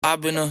I've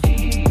been a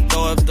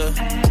throw up the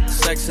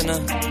sex in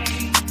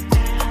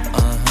a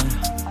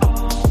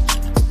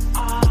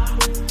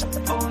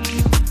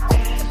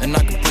and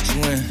I can put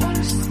you in.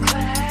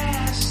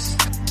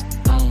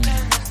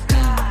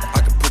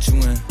 I can put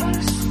you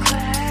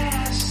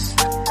in.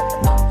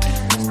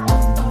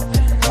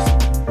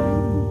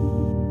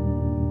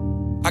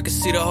 I can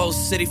see the whole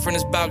city from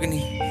this balcony.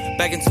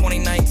 Back in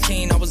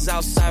 2019, I was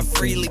outside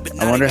freely, but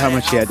I wonder how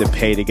much he had to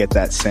pay to get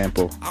that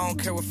sample. I don't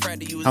care what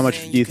Freddie was. How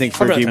much do you think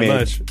Probably Fergie not that made?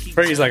 much.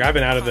 Fergie's like, I've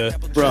been out of the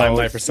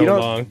limelight for so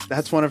long.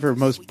 That's one of her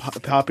most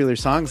popular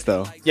songs,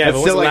 though. Yeah, that's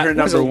but still like her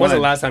number one. When's the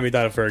last time you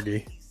thought of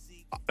Fergie?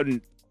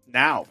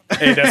 Now.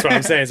 Hey, that's what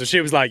I'm saying. So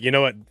she was like, you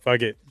know what?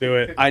 Fuck it. Do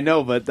it. I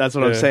know, but that's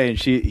what I'm saying.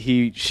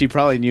 She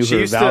probably knew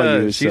her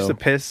value. She used to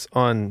piss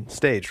on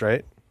stage,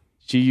 right?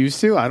 She used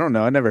to? I don't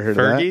know. I never heard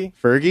Fergie? of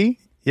that. Fergie?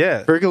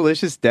 Yeah.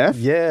 Fergalicious Death?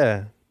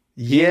 Yeah.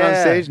 Being on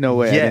stage? No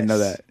way. I didn't know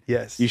that.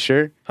 Yes. You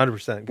sure?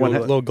 100%.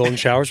 Little golden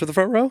showers for the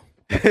front row?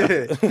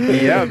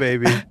 Yeah,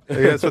 baby.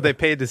 That's what they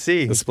paid to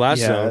see. The splash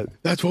zone.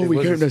 That's what It we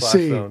was came a to splash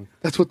see. zone.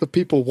 That's what the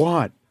people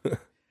want.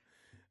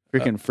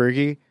 Freaking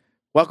Fergie.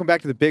 Welcome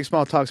back to the Big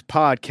Small Talks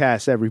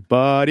podcast,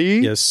 everybody.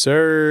 Yes,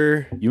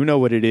 sir. You know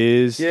what it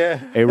is. Yeah.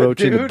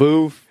 A-Roach in the Dude.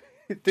 booth.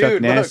 Dude,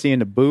 Chuck Nasty in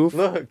the booth.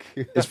 Look.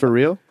 It's for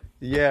real?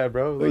 Yeah,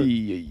 bro. Look.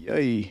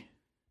 Ay.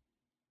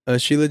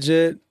 She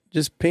legit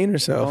just peeing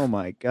herself. Oh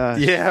my gosh.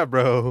 Yeah,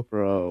 bro.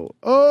 Bro.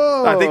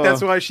 Oh. I think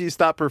that's why she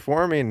stopped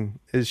performing.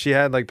 Is she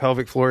had like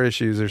pelvic floor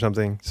issues or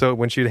something. So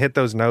when she'd hit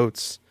those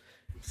notes,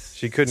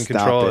 she couldn't Stop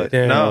control it.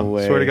 it. No No,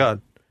 way. swear to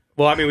God.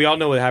 Well, I mean, we all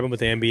know what happened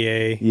with the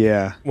NBA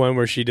Yeah. one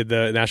where she did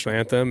the national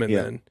anthem, and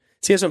Yeah. then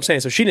see that's what I'm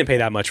saying. So she didn't pay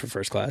that much for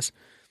first class.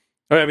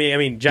 Or, I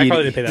mean, Jack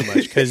probably didn't pay that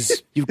much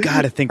because You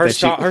got to think her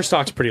that her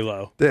stock's pretty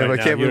low. Damn, right I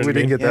now, can't you know believe what we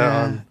I mean? didn't get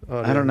that Yeah.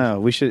 on. I don't know.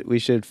 We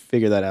should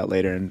figure that out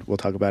later, and we'll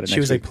talk about it She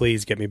next was week. like,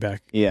 "Please get me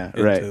back." Yeah,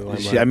 into right. the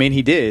limelight. I mean,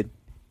 he did.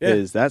 Yeah.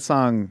 Is that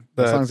song's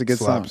a good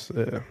slaps.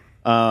 song.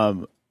 Yeah.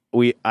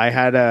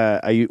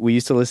 We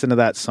used to listen to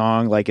that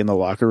song like in the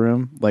locker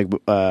room, like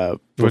Which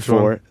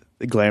before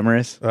one?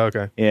 Glamorous. Oh,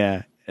 okay.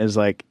 Yeah, it was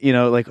like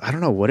like I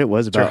don't know what it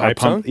was her about. hype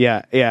song?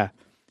 Yeah.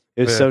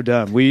 It was Yeah. so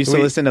dumb. We used to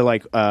listen to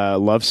like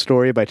 "Love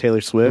Story" by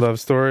Taylor Swift. Love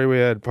Story. We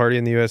had Party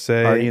in the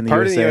USA. Party in the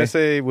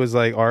USA was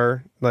like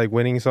our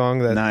winning song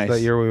that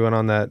year we went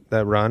on that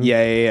run.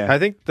 Yeah. I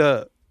think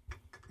the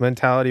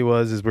mentality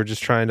is we're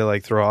just trying to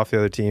like throw off the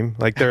other team.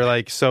 Like they're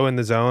like so in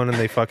the zone and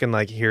they fucking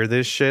like hear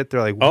this shit. They're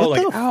like, what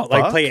like the out,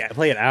 fuck? like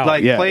play it out.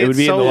 Like Yeah, play it would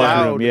be so in the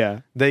locker loud. room. Yeah,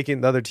 The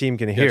other team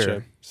can hear.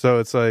 Gotcha. So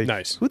it's like,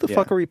 Nice. who the Yeah.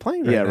 fuck are we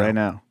playing right now? right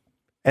now.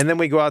 And then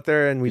we go out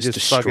there and we Just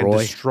just fucking destroy.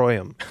 destroy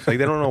them. Like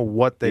they don't know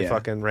what they Yeah.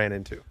 fucking ran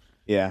into.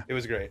 Yeah, It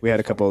was great. we had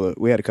a couple of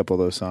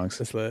those songs.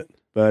 That's lit.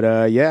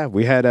 But yeah,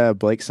 we had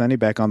Blake Sunny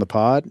back on the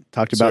pod.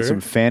 Talked about Sir.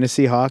 some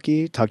fantasy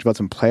hockey. Talked about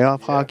some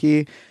playoff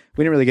hockey.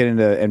 We didn't really get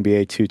into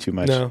NBA too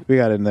much. No. We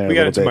got in there. We a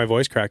got little into bit. my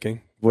voice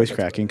cracking. Voice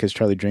cracking because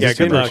Charlie drinks. Yeah,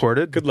 too good much. luck.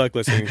 recorded? Good luck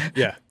listening.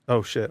 Yeah,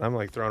 Oh shit! I'm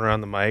like throwing around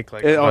the mic.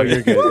 Like, Oh,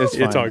 you're good. It's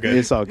fine. It's all good.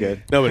 It's all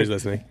good. nobody's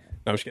listening.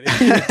 No, I'm just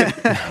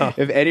kidding.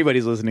 If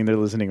anybody's listening, they're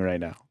listening right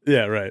now.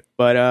 Yeah, right.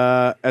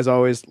 But as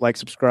always, like,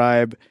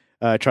 subscribe.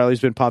 Charlie's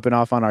been popping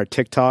off on our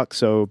TikTok,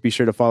 so be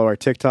sure to follow our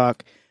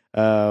TikTok.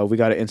 We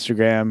got an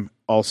Instagram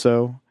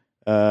also.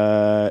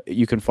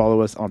 You can follow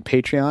us on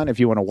Patreon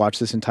if you want to watch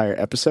this entire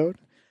episode.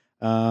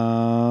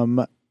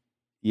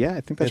 Yeah,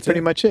 I think that's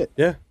pretty much it.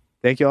 Yeah.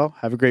 Thank you all.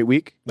 Have a great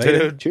week.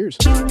 Later. Cheers.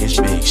 It's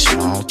big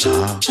small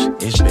talk.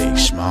 It's big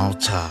small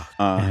talk.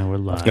 And we're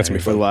live. That's gonna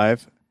be We're fun.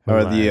 live. How We're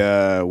are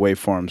the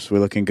waveforms? We're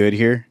looking good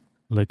here.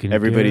 Looking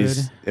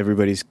Everybody's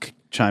good.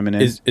 chiming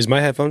in. Is my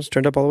headphones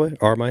turned up all the way?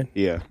 Are mine?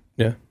 Yeah.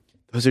 Yeah.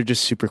 Those are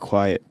just super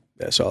quiet.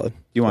 Yeah, solid.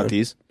 You want Fine.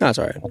 these? No, it's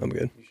all right. I'm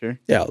good. You sure?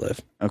 Yeah, I'll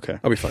live. Okay.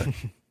 I'll be fine.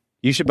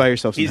 You should buy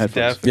yourself some He's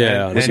headphones. deaf.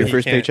 Yeah, and With your he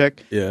first can't-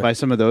 paycheck, Yeah. buy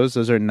some of those.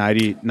 Those are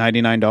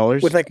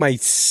 $99 With like my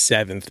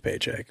 7th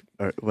paycheck,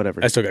 or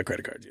whatever. I still got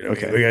credit cards. You know?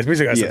 Okay. We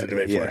still got yeah, something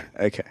to pay yeah.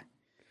 for. Okay.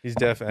 He's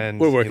deaf and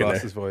We're working he lost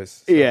there. his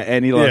voice. Yeah,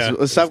 and he lost. Yeah.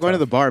 Let's stop going to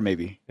the bar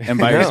maybe and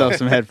buy yourself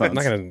some headphones. I'm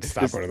not going to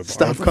stop going to the bar.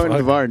 Stop What the going to the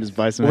fuck? bar and just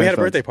buy some We had a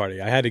headphones. birthday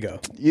party. I had to go.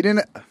 You didn't.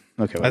 Okay,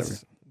 whatever.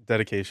 That's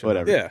dedication.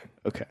 Whatever. Yeah.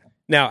 Okay.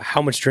 Now,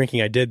 how much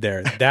drinking I did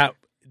there, that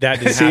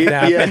didn't See? have to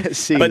happen. Yeah,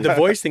 see. But the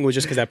voice thing was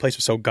just because that place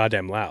was so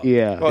goddamn loud.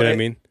 Yeah. You know what I it-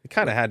 mean? It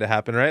kind of had to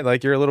happen, right?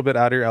 Like you're a little bit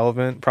out of your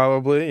element,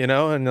 probably, you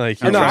know, and like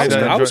you're No, trying to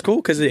I was enjoy- cool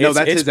because No,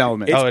 that's his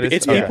element. It's, Oh, it is?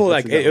 it's Okay. people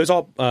That's like his it was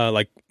all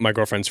like my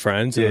girlfriend's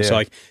friends, and Yeah, so yeah.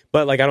 like,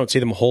 but like I don't see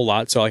them a whole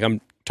lot, so like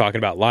I'm talking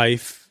about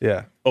life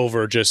Yeah.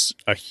 over just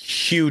a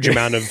huge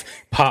amount of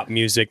pop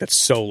music that's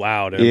so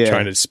loud, and Yeah. I'm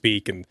trying to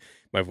speak, and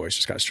my voice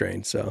just got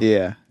strained. So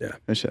Yeah. Yeah.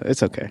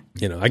 It's okay.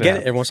 you know, I get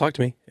it. Everyone's talking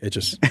to me. It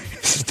just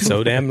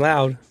so damn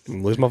loud.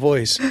 I'm lose my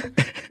voice.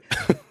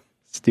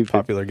 Stupid.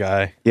 Popular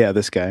guy. Yeah,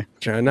 this guy.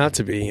 Trying not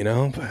to be, you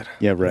know, but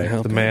Yeah, right.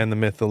 help The it. man, the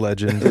myth, the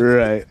legend.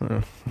 Right.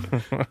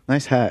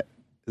 Nice hat.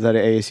 Is that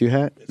an ASU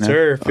hat? No?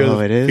 Sir, Oh,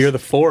 it is. Fear the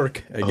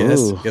fork. I guess.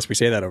 Oh. I guess we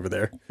say that over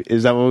there.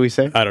 Is that what we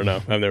say? I don't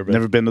know. I've never been.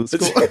 Never been to the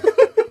school.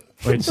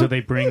 Wait, so they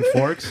bring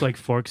forks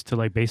to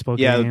like baseball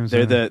Yeah, games?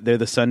 they're or-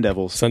 the Sun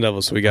Devils. Sun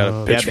Devils. So we got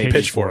Oh,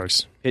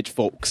 pitchforks.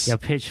 Pitchforks. Yeah,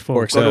 pitchforks.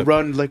 Forks Gonna up.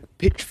 run like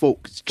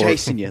pitchforks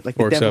chasing you like the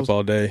Forks Devils. up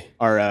all day.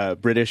 Our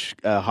British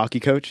hockey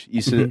coach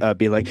used to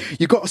be like,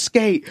 "You got to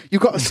skate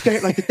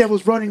like the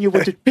Devils running you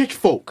with a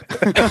pitchfork."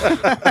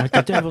 Like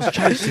the devil's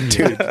chasing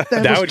you. The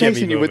That Devils would get me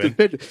chasing you with a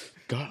moving. pitch.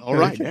 God, all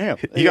right, damn.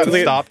 You got to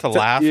like- stop to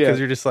laugh yeah. because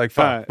you're just like,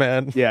 fuck,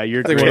 man. Yeah,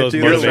 you're think one of those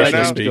You're a motivational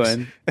legend, speaks.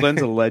 Glenn.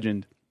 Glenn's a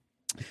legend.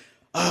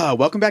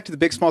 Welcome back to the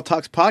Big Small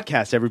Talks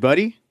podcast,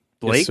 everybody.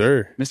 Blake, Yes,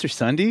 sir. Mr.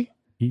 Sunday,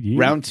 Yeah.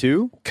 round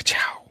 2.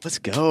 Ka-chow. Let's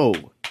go.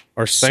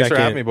 Our for second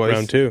having me, boys.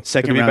 round 2.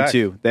 Second Good to be round back.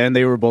 2. Then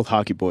they were both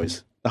hockey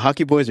boys. The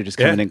hockey boys are just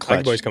Yeah, coming in clutch.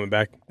 Hockey Boy's coming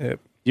back. Did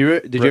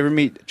you ever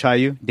meet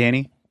Chayu,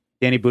 Danny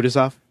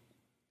Budasov?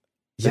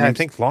 Yeah, I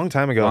think long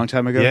time ago. A long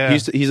time ago. Yeah,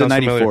 He's a sounds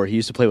 94. familiar. He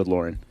used to play with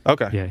Lauren.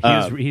 Okay.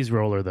 Yeah, he's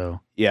roller though.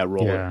 Yeah,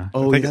 roller. Yeah.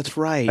 Oh, I think- that's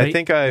right. I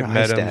think I You're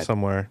met Ice him Dad.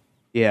 somewhere.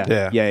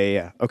 Yeah.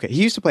 Yeah. Okay.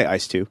 He used to play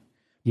ice too.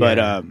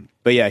 Yeah.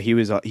 But yeah, he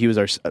was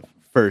our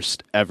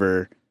first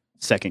ever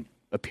second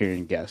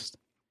appearing guest.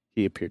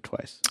 He appeared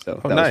twice, so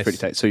that was nice. pretty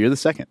tight. So you're the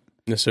second.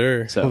 Yes,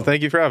 sir. So Well,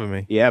 thank you for having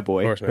me. yeah,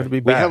 boy. Of course, Good to man. be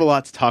We back. have a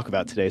lot to talk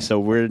about today, so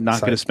we're not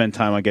Excited. going to spend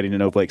time on getting to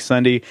know Blake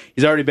Sunday.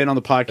 He's already been on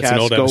the podcast. That's an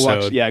old go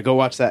episode.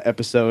 watch that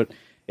episode.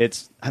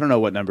 It's I don't know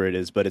what number it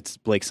is, but it's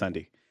Blake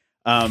Sunday.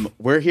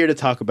 We're here to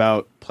talk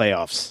about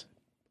playoffs,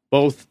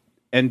 both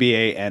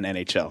NBA and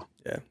NHL.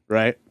 Yeah.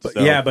 Right. But,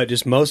 So- yeah, but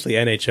just mostly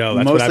NHL.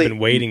 That's what I've Mostly- been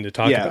waiting to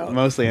talk yeah, about.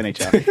 mostly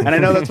NHL. And I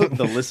know that's what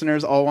the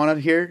listeners all want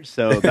to hear,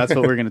 so that's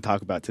what we're going to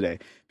talk about today.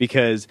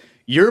 Because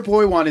your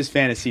boy won his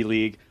fantasy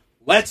league.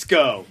 Let's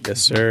go. Yes,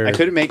 sir. I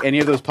couldn't make any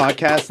of those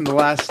podcasts in the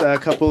last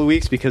couple of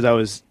weeks because I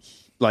was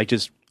like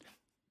just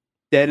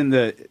dead in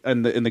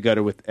the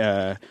gutter with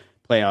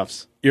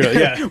playoffs.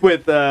 Yeah.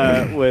 with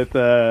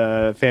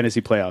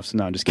fantasy playoffs.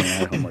 No, I'm just kidding. I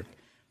had homework,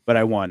 but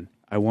I won.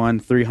 I won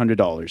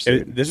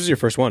 $300. This is your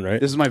first one, right?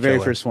 This is my very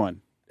Killer. first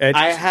one. It's-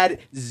 I had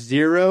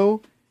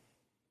zero,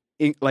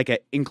 like an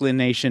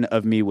inclination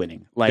of me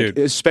winning. Like Dude.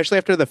 especially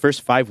after the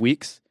first 5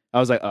 weeks, I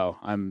was like, "Oh,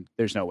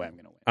 there's no way I'm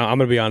gonna win." I'm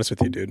going to be honest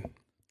with you, dude.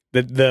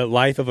 The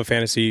life of a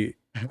fantasy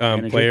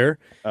Manager? player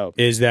Oh,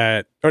 is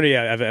that, of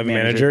a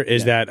manager,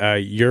 is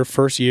that your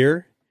first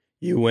year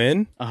you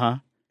win,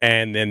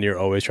 and then you're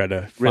always trying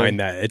to Really? find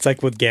that. It's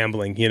like with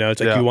gambling, it's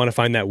like Yeah. you want to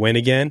find that win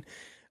again.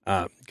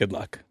 Good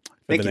luck for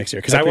Thank the you. next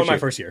year because I I won my appreciate it.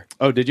 first year.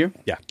 Oh, did you?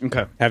 Yeah,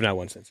 Okay. have not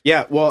won since.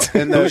 Yeah. Well,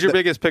 and Who was your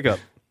biggest pickup?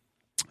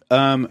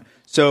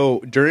 So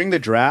during the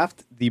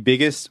draft, the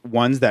biggest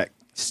ones that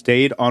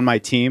stayed on my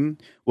team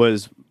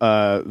was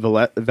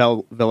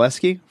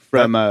Valesky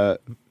from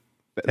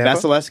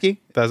Vasilevsky.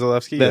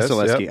 Vasilevsky. Yes,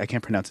 Vasilevsky. yep. I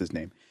can't pronounce his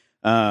name.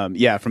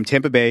 From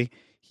Tampa Bay.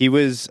 He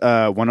was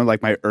one of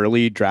like my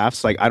early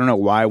drafts. Like I don't know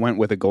why I went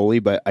with a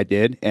goalie, but I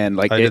did, and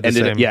like I it did the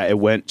ended. same. Yeah, it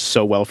went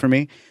so well for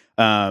me.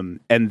 And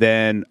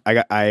then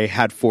I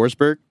had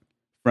Forsberg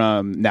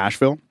from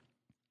Nashville.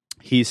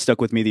 He stuck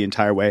with me the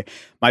entire way.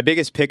 My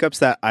biggest pickups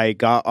that I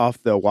got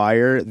off the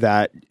wire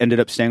that ended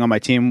up staying on my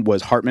team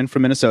was Hartman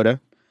from Minnesota.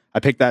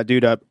 I picked that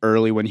dude up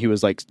early when he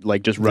was like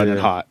just running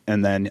Yeah. hot,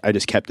 and then I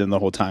just kept him the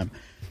whole time.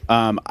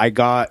 I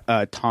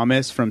got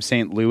Thomas from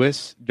St.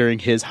 Louis during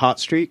his hot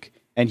streak,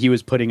 and he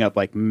was putting up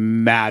like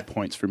mad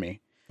points for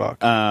me.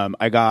 Fuck.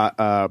 I got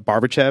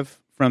Barbachev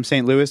from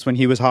St. Louis when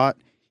he was hot.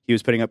 He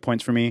was putting up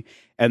points for me.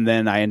 And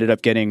then I ended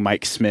up getting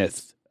Mike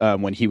Smith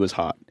when he was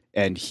hot.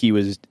 And he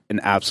was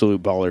an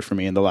absolute baller for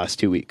me in the last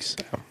 2 weeks.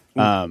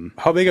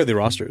 How big are the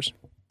rosters?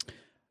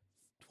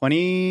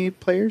 20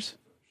 players?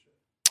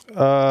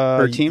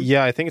 per team?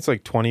 Yeah, I think it's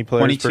like 20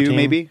 players 22 per team.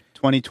 maybe?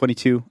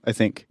 22, I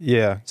think.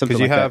 Yeah, Something because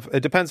you like have it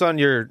depends on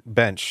your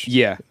bench.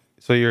 Yeah.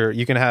 So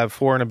you can have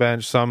 4 in a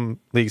bench. Some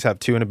leagues have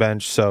 2 in a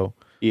bench. So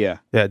Yeah.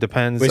 yeah, it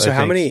depends. Wait, so I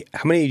how think.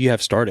 many do you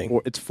have starting?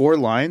 It's 4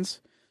 lines.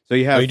 So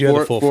you have you do have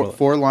the full four.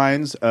 four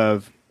lines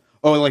of...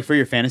 Oh, like for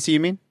your fantasy, you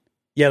mean?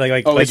 Yeah,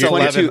 like Oh, it's you're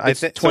 22, 11, I it's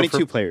think- so 22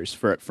 for- players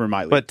for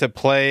my league. But to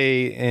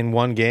play in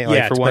one game, Yeah,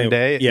 like for to one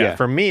play- day, yeah.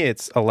 for me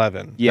it's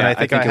 11. Yeah, and I I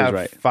think think I, it was have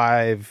right.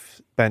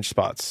 5 bench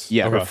spots.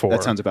 yeah, or 4.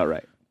 that sounds about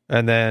right.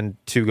 And then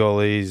 2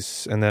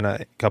 goalies, and then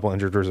a couple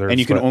injured reserves. And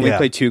you can but only yeah.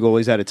 play 2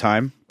 goalies at a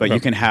time, but Okay.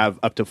 you can have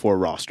up to 4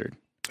 rostered.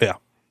 Yeah,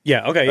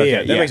 Yeah, okay, Okay, yeah,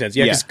 that yeah, makes sense.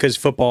 Yeah, yeah. because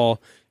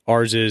football,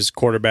 ours is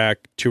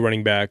quarterback, 2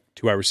 running back,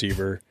 2 wide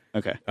receiver,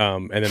 Okay.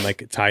 and then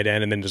like a tight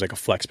end, and then there's like a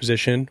flex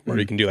position where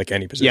you can do like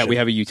any position. Yeah, we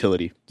have a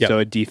utility. Yeah. So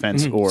a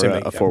defense or Same a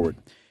thing, yeah. forward.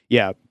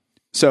 Yeah.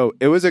 So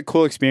it was a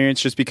cool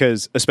experience just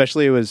because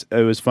especially it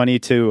was funny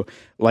to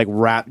like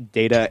wrap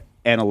data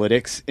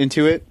analytics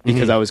into it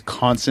because I was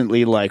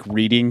constantly like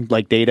reading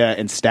like data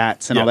and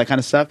stats and all Yeah. that kind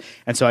of stuff.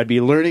 And so I'd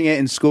be learning it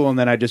in school and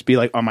then I'd just be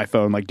like on my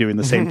phone like doing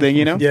the same thing,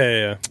 you know?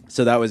 Yeah.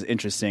 So that was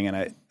interesting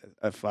and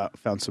I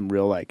found some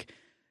real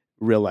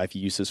life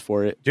uses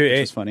for it, Dude, which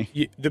is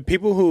funny. The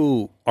people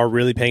who are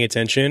really paying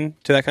attention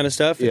to that kind of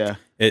stuff, Yeah.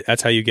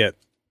 that's how you get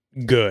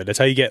good. That's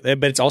how you get,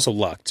 but it's also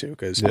luck too,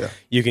 because Yeah.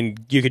 you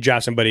could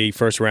draft somebody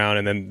first round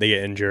and then they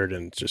get injured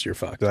and it's just you're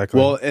fucked. exactly.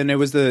 Well, and there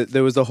was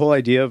the whole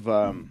idea of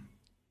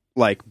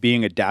like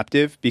being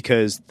adaptive,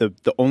 because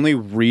the only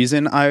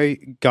reason I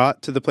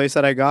got to the place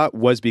that I got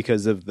was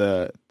because of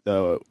the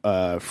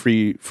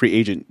free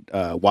agent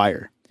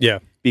wire. Yeah.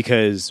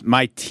 Because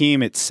my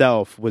team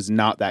itself was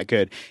not that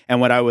good. And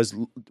what I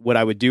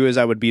would do is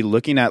I would be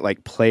looking at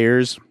like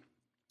players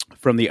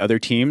from the other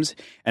teams,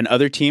 and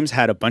other teams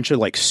had a bunch of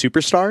like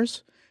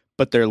superstars,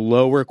 but their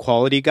lower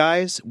quality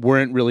guys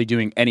weren't really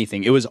doing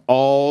anything. It was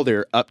all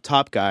their up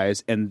top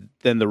guys, and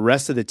then the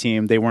rest of the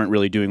team, they weren't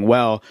really doing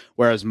well.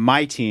 Whereas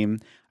my team,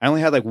 I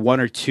only had like one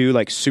or two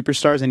like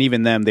superstars, and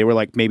even them, they were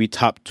like maybe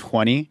top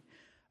 20,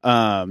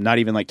 not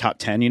even like top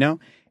 10, you know?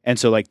 And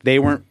so like they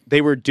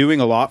were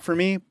doing a lot for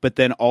me, but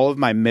then all of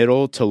my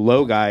middle to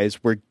low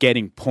guys were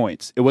getting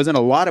points. It wasn't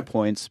a lot of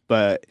points,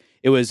 but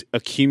it was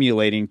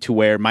accumulating to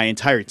where my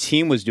entire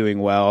team was doing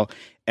well.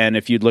 And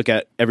if you'd look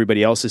at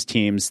everybody else's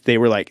teams, they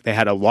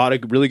had a lot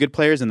of really good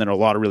players and then a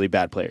lot of really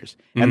bad players.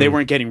 And they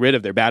weren't getting rid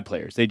of their bad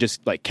players. They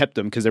just like kept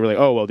them because they were like,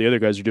 oh, well, the other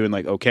guys are doing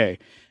like okay.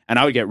 And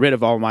I would get rid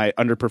of all my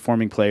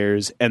underperforming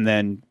players and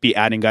then be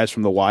adding guys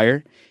from the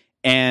wire.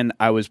 And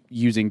I was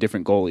using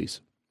different goalies.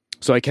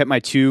 So I kept my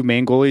two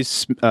main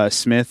goalies,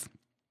 Smith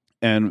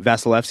and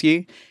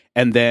Vasilevsky.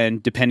 And then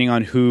depending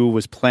on who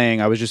was playing,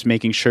 I was just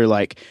making sure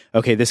like,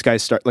 okay, this guy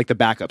start like the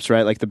backups,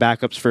 right? Like the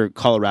backups for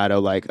Colorado,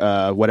 like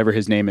whatever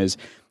his name is,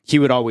 he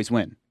would always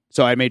win.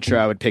 So I made sure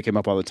I would pick him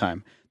up all the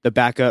time. The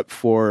backup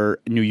for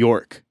New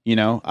York, you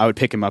know, I would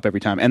pick him up every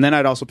time. And then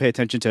I'd also pay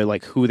attention to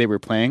like who they were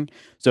playing.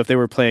 So if they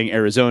were playing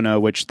Arizona,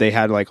 which they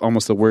had like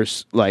almost the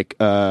worst like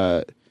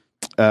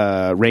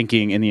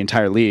ranking in the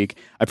entire league,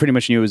 I pretty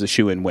much knew it was a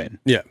shoe-in win.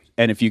 Yeah.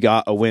 And if you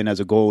got a win as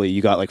a goalie,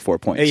 you got like 4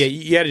 points. Yeah,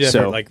 you had to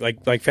different,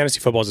 like fantasy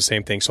football is the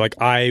same thing. So like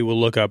I will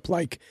look up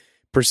like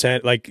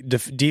percent, like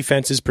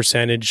defense's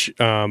percentage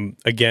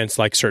against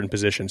like certain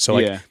positions. So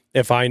like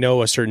if I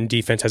know a certain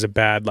defense has a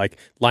bad like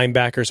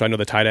linebacker, so I know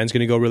the tight end's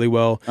going to go really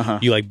well.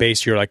 You like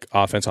base your like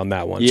offense on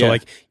that one. So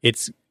like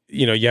it's,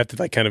 you know, you have to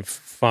like kind of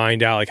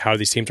find out like how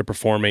these teams are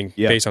performing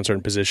based on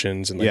certain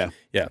positions and like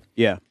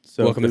yeah.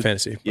 So welcome to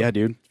fantasy. Yeah,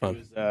 dude.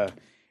 Fun.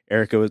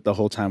 Erica was the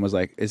whole time was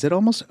like, "Is it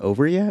almost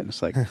over yet?" And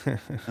it's like,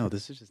 "No,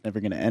 this is just never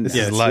going to end." This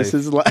is life.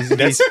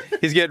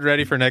 He's getting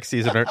ready for next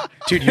season,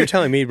 dude. You're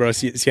telling me, bro?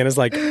 Sienna's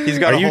like, he's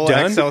got a whole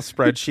Excel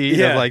spreadsheet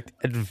of like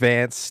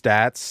advanced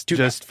stats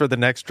just for the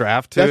next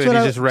draft. Too, that's and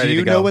he's just ready to go. Do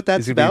you know what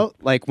that's about?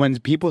 Like when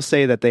people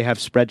say that they have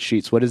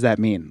spreadsheets, what does that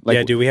mean? Like,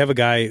 yeah, dude. We have a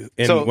guy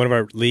in one of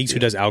our leagues who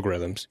does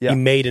algorithms. He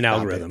made an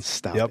algorithm.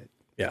 Stop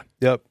it.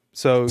 Yep.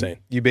 So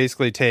you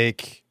basically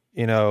take.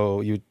 You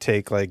know, you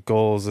take like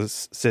goals,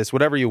 assists,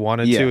 whatever you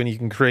wanted to, and you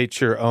can create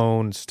your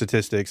own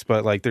statistics.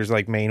 But like, there's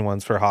like main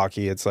ones for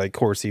hockey. It's like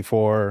Corsi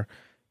for,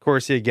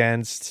 Corsi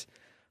against.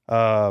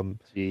 So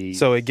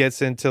it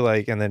gets into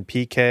like, and then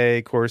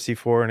PK, Corsi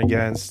for and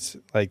against.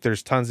 Like,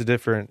 there's tons of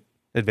different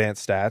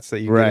advanced stats that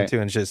you get into,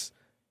 and it's just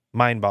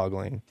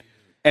mind-boggling.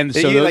 And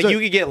so you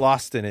could get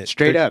lost in it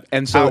straight up.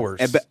 And so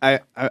hours.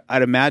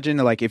 I'd imagine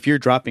like if you're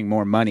dropping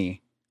more money.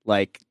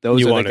 Like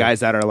those are the guys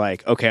that are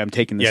like, okay, I'm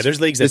taking this. Yeah,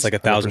 there's leagues that's like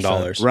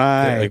 $1,000,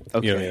 right? Like,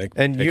 okay, you know, like,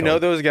 and you know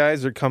those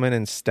guys are coming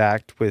in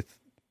stacked with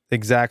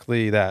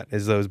exactly that.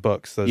 Is those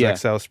books, those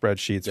Excel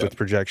spreadsheets with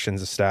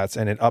projections of stats,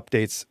 and it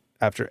updates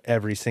after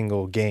every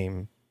single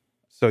game.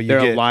 So you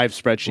get live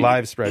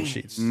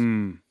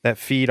spreadsheets that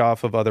feed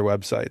off of other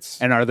websites.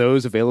 And are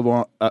those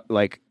available?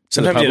 Like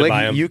sometimes to the public? You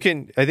buy them. You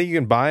can. I think you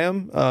can buy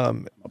them.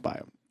 I'll buy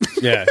them.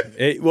 Yeah.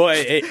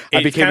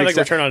 It's kind of like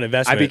return on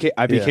investment.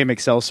 I became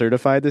Excel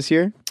certified this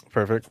year.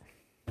 Perfect.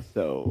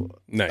 So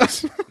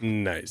nice.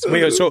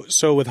 Wait,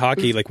 so with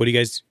hockey, like, what do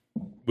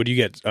you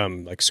get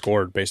like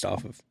scored based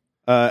off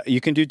of? You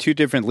can do two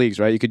different leagues,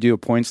 right? You could do a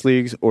points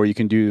leagues, or you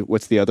can do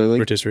what's the other league?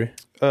 Rotisserie.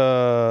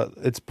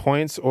 It's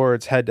points or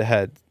it's head to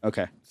head.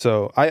 Okay.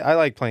 So I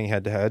like playing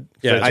head to head.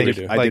 Yeah, I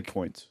did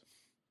points.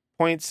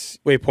 Points.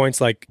 Wait, points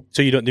like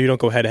so you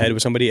don't go head to head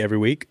with somebody every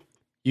week?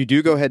 You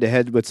do go head to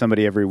head with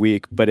somebody every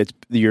week, but it's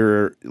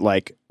your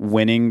like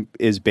winning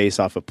is based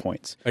off of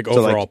points, like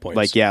overall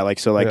points.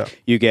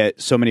 You get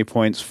so many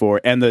points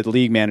for, and the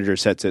league manager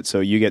sets it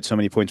so you get so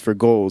many points for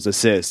goals,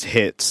 assists,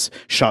 hits,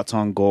 shots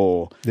on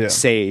goal,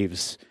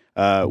 saves,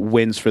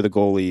 wins for the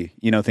goalie,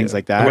 you know, things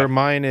like that. Where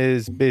mine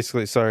is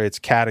basically, it's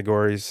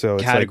categories. So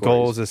it's like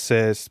goals,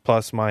 assists,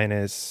 plus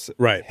minus,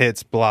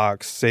 hits,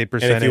 blocks, save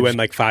percentage. And if you win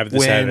like 5 of the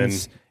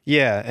wins,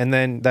 7, and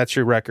then that's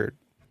your record.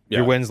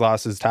 Your wins,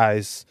 losses,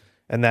 ties.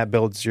 And that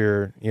builds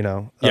your,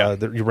 your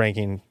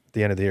ranking at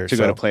the end of the year. To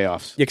go to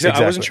playoffs. Yeah, because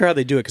I wasn't sure how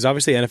they do it, because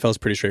obviously NFL is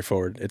pretty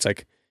straightful. It's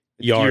like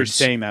yards. You're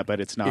saying that, but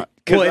it's not.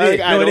 Well, it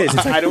is.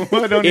 I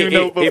don't even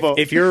know football.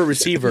 If you're a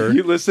receiver,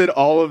 you listed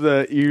all of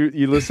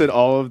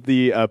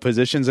the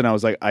positions, and I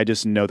was like, I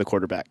just know the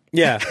quarterback.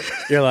 Yeah,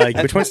 you're like,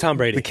 which one's Tom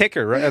Brady? The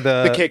kicker, right?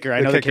 The kicker.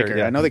 I know the kicker.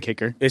 Yeah. I know the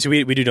kicker. Yeah, so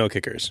we do know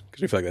kickers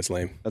because we feel like that's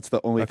lame. That's the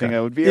only thing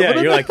I would be. Able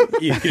to you're like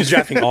you're just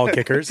drafting all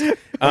kickers. I'm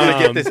gonna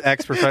get this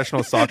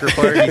ex-professional soccer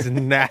player. He's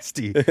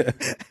nasty.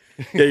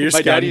 Yeah, you're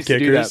my dad used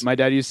kickers. to do that. My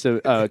dad used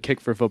to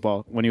kick for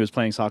football when he was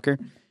playing soccer.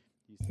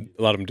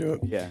 A lot of them do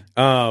it. Yeah.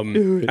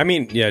 I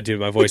mean, yeah, dude,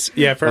 my voice.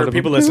 Yeah, for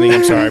people listening,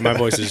 I'm sorry, my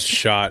voice is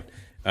shot.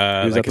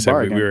 was like at I the said,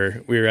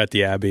 bar we were at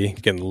the Abbey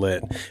getting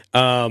lit.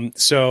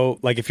 So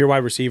like if you're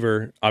wide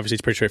receiver, obviously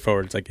it's pretty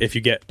straightforward. It's like if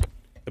you get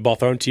the ball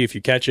thrown to you, if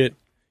you catch it,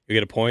 you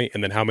get a point,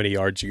 and then how many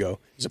yards you go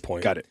is a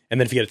point. Got it. And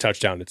then if you get a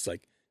touchdown, it's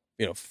like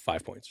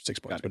 5 points, 6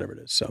 points, whatever it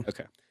is. So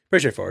Okay.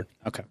 pretty straightforward.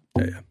 Okay.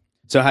 Yeah.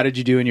 So how did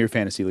you do in your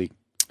fantasy league?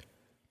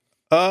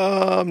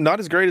 Not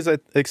as great as I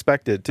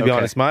expected, to be Okay.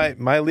 honest.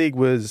 My league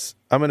was,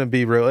 I'm going to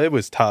be real, it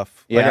was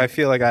tough. Yeah. Like I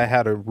feel like I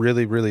had a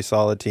really, really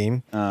solid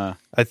team. I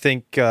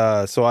think,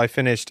 so I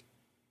finished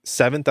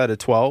 7th out of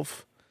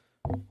 12,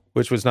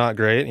 which was not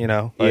great,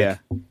 Like, yeah.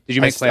 Did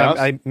you make playoffs?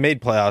 I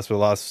made playoffs, but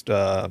lost,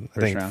 I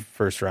think, round.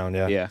 first round,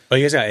 yeah. yeah. Oh,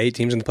 you guys got 8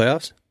 teams in the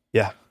playoffs?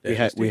 Yeah.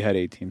 We had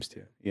 8 teams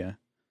too. Yeah.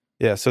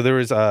 Yeah, so there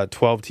was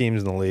 12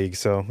 teams in the league,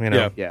 so,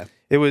 Yeah.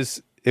 it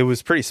was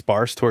pretty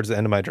sparse towards the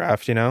end of my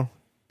draft,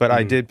 But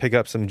I did pick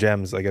up some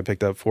gems. Like I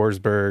picked up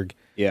Forsberg.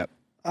 Yeah.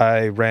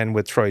 I ran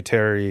with Troy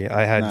Terry.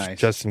 I had Nice.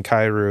 Justin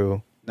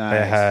Cairo. I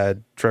Nice.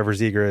 had Trevor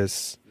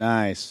Zegras.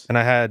 Nice. And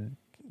I had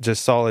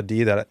just solid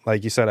D that,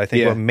 like you said, I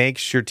think Yeah. what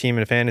makes your team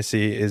in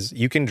fantasy is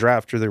you can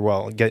draft really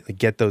well and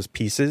get those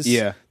pieces,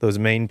 those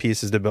main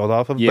pieces to build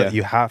off of, but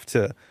you have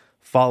to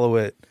follow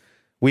it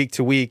week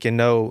to week and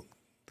know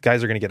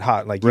guys are going to get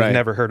hot. Like you've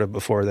never heard of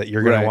before that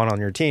you're going to want on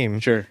your team.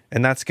 Sure.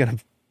 And that's going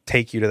to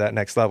take you to that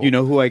next level. You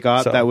know who I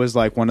got So- that was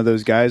like one of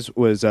those guys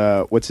was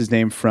what's his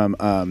name from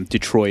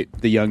Detroit,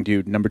 the young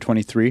dude, number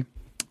 23.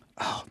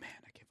 Oh man,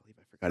 I can't believe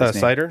I forgot his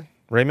name. Cider?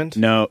 Raymond?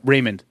 No,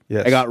 Raymond.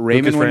 Yes. I got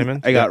Raymond. Lucas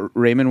Raymond? I got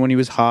Raymond when he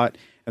was hot,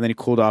 and then he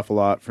cooled off a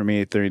lot for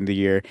me during the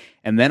year.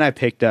 And then I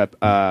picked up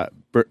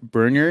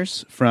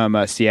Berners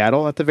from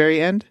Seattle at the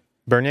very end.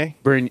 Bernier?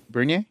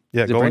 Bernier?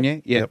 Yeah, Is it goalie?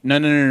 Bernier? Yeah. Yep.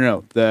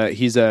 No.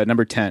 He's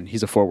number 10.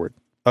 He's a forward.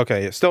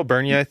 Okay, still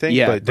Bernier, I think,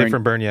 Yeah, but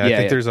different Bernier. I yeah,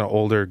 think yeah. there's an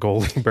older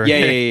goalie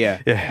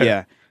Bernier.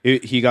 Yeah.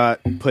 He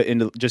got put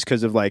into just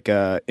because of like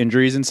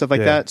injuries and stuff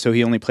like that. So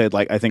he only played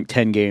like I think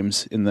 10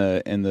 games in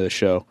the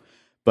show,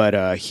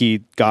 but he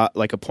got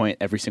like a point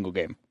every single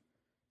game.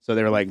 So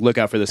they were like, look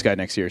out for this guy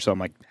next year. So I'm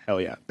like, hell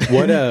yeah.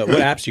 What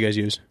apps do you guys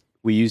use?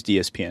 We used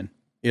ESPN.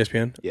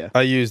 ESPN? Yeah.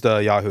 I used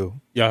Yahoo.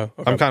 Yeah.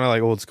 Okay. I'm kind of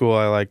like old school.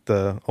 I like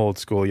the old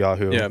school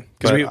Yahoo. Yeah,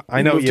 'cause But we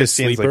I know moved to ESPN's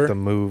Sleeper. like the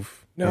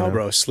move. No,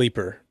 bro,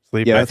 Sleeper.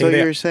 Sleep. Yeah, I that's think what they-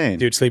 you were saying.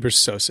 Dude, Sleeper's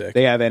so sick.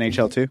 They have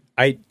NHL too.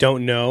 I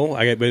don't know.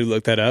 I got to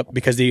look that up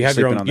because you have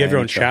your Sleeping own on you have the your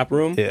own NHL. chat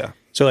room. Yeah.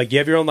 So like you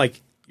have your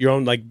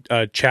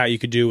own chat you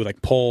could do with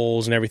like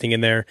polls and everything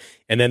in there,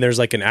 and then there's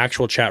like an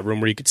actual chat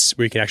room where you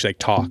can actually like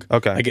talk.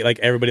 Okay. Like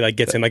everybody like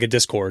gets in like a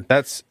Discord.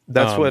 That's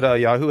what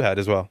Yahoo had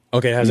as well.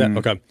 Okay, how's that?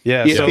 Okay.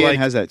 Yeah. ESPN so like,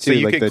 has that So too,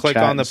 you like could the click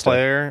chat on the and stuff.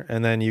 player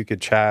and then you could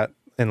chat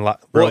in real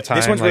Well, time.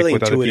 this one's like, really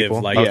with other intuitive,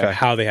 people. like Okay.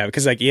 how they have it,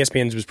 because like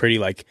ESPN's was pretty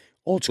like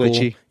old school.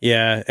 Glitchy.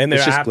 Yeah, and their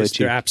It's just app glitchy.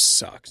 their app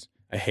sucks.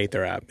 I hate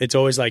their app. It's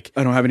always like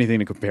I don't have anything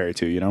to compare it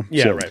to,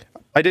 yeah, So- right.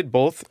 I did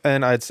both,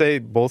 and I'd say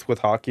both with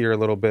hockey are a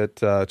little bit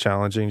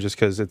challenging just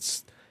because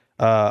it's.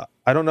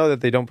 I don't know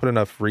that they don't put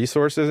enough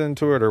resources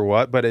into it or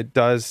what, but it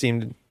does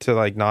seem to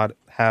like not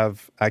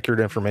have accurate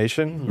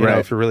information. You know,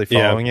 if you're really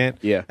following it.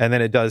 Yeah. And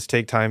then it does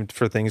take time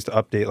for things to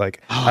update.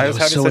 Like I was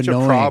that was having so such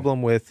annoying. a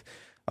problem with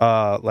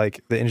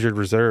like the injured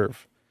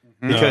reserve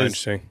because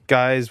interesting.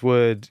 guys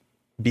would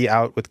be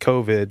out with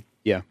COVID,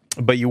 Yeah.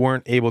 but you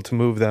weren't able to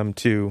move them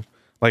to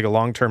like a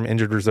long-term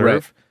injured reserve.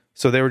 Right.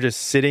 So they were just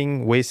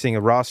sitting, wasting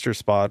a roster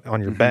spot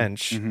on your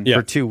bench Yeah.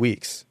 for 2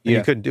 weeks, and Yeah.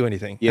 you couldn't do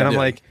anything. Yeah. And I'm Yeah.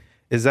 like,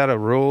 is that a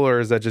rule or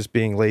is that just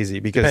being lazy?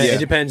 Because It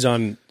depends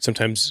on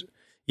sometimes.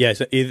 Yeah,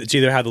 it's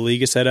either how the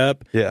league is set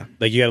up. yeah,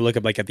 Like you got to look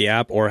up like at the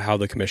app or how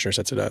the commissioner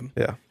sets it up.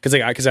 yeah.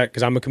 Because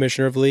I'm a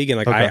commissioner of the league and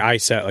like Okay. I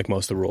set like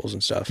most of the rules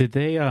and stuff.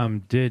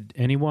 Did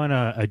anyone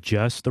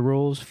adjust the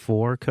rules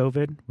for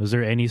COVID? Was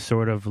there any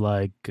sort of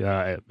like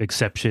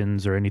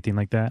exceptions or anything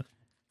like that?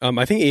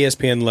 I think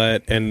ESPN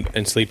let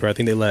and Sleeper. I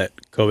think they let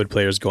COVID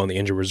players go on the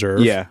injured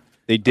reserve. Yeah,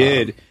 they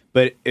did,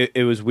 but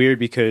it was weird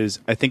because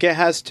I think it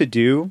has to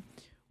do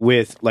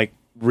with like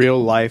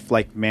real life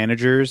like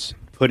managers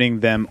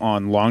putting them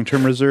on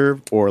long-term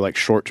reserve or like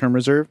short-term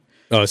reserve.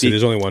 Oh, so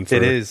there's only one for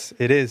It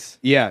is.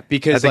 Yeah,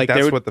 because I like think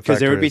that's what the there would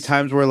factor be is.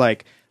 times where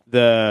like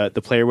the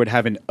player would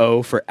have an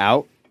O for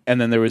out,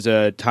 and then there was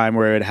a time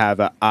where it would have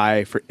an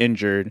I for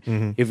injured.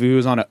 If he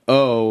was on an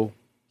O,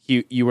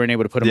 you weren't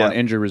able to put him on Yeah.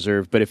 injured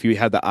reserve, but if you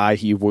had the I,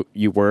 you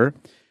were.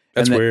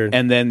 That's and then, weird.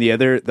 And then the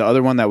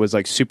other one that was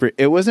like super,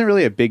 it wasn't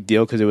really a big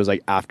deal because it was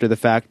like after the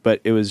fact,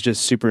 but it was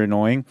just super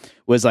annoying.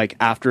 Was like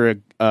after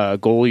a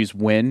goalie's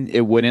win,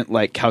 it wouldn't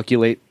like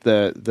calculate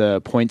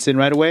the points in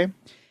right away.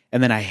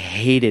 And then I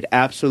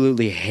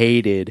absolutely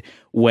hated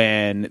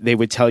when they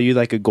would tell you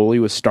like a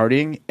goalie was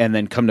starting and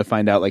then come to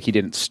find out like he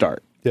didn't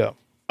start. Yeah.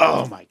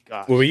 Oh my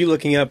gosh. What were you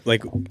looking up?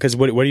 Like, because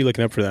what are you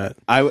looking up for that?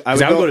 I would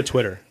go to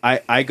Twitter.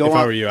 I go If on.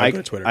 I were you, I'd go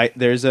to Twitter.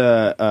 There's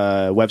a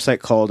website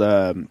called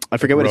I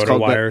forget what it's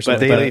called. RotoWire or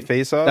something. Daily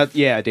Faceoff?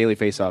 Daily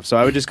Faceoff. So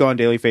I would just go on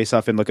Daily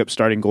Faceoff and look up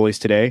starting goalies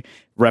today.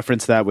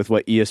 Reference that with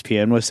what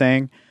ESPN was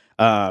saying.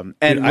 And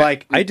Dude,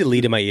 like I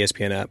deleted my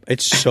ESPN app.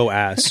 It's so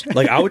ass.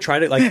 Like I would try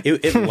to like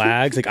it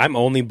lags. Like I'm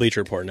only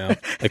Bleacher Report now.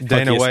 Like fuck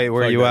Dana ES White,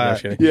 where fuck you that. No, I'm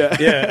at? just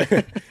kidding.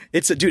 Yeah.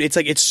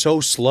 it's so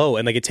slow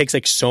and like it takes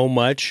like so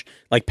much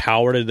like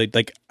power to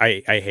like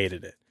I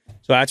hated it.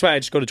 So that's why I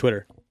just go to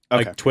Twitter.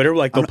 Okay. Like Twitter,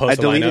 like they'll post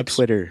I deleted lineups.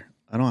 Twitter.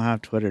 I don't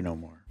have Twitter no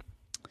more.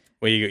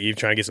 Well, you're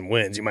trying to get some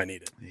wins. You might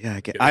need it. Yeah,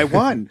 I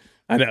won.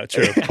 I know,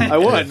 true. I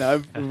won. I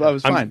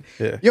was fine.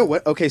 Yeah. Yo,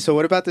 what? Okay, so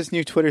what about this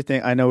new Twitter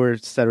thing? I know we're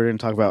going to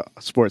talk about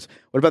sports.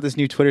 What about this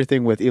new Twitter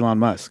thing with Elon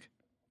Musk?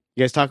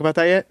 You guys talk about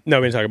that yet?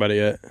 No, we didn't talk about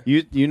it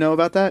yet. You know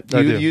about that?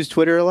 I You do. use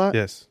Twitter a lot?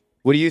 Yes.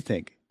 What do you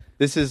think?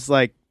 This is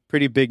like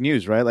pretty big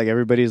news, right? Like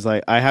everybody's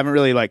like, I haven't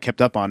really like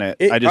kept up on it.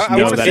 I just I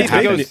know wanna that see it if it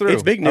goes happened. through.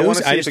 It's big I wanna news.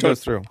 see I if just it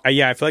goes through.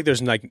 Yeah, I feel like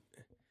there's like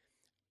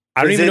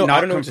I don't Is even it know. not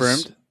I don't know.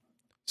 confirmed?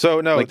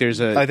 So no, Like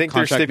there's a I think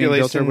there's contract being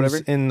built or stipulations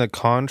whatever? in the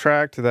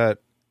contract that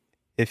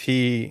if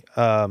he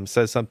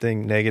says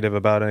something negative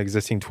about an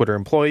existing Twitter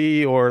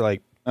employee or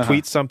like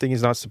tweets something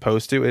he's not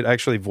supposed to, it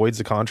actually voids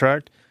the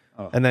contract,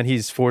 and then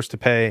he's forced to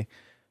pay.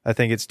 I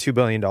think it's $2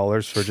 billion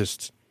for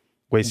just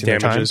wasting their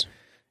Damages. time.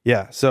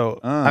 Yeah. So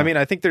I mean,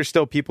 I think there's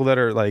still people that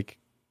are like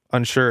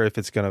unsure if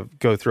it's going to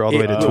go through all the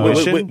way to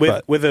tuition.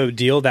 With a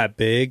deal that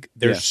big,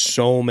 there's Yeah.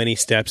 so many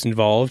steps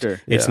involved.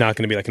 Sure. It's Yeah. not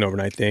going to be like an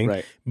overnight thing.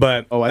 Right.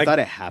 But Oh, I like, thought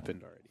it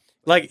happened already.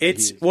 like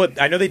it's well,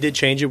 I know they did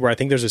change it where I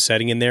think there's a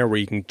setting in there where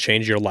you can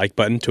change your like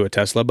button to a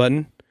Tesla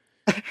button.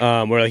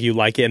 Where like you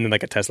like it and then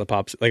like a Tesla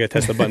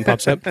button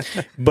pops up.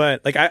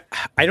 But like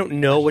I don't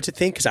know what to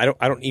think because I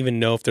don't even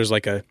know if there's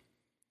like a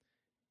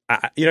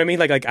you know what I mean?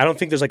 Like I don't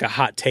think there's like a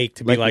hot take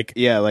to be like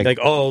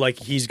oh like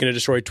he's gonna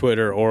destroy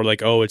Twitter or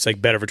like oh it's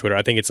like better for Twitter.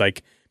 I think it's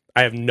like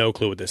I have no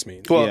clue what this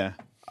means. Well, yeah.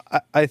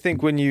 I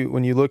think when you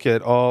look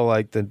at all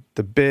like the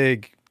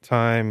big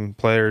time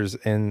players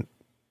in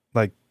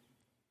like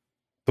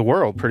the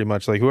world, pretty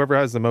much like whoever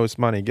has the most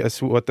money,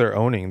 guess what they're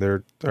owning?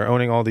 They're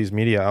owning all these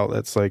media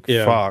outlets like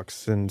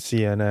Fox and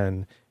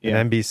CNN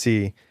and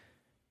NBC.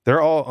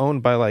 They're all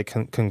owned by like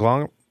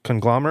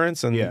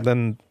conglomerates, and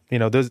then you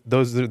know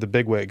those are the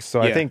big wigs.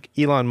 So I think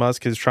Elon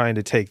Musk is trying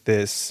to take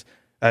this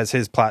as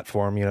his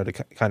platform, you know, to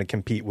kind of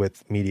compete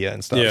with media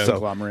and stuff. Yeah. So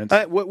Conglomerates.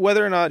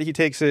 whether or not he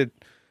takes it,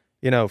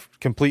 you know,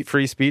 complete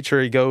free speech,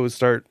 or he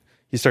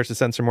starts to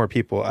censor more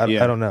people. I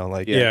don't know.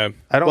 Like, Yeah.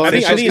 I don't. Well, I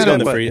think it's he's just going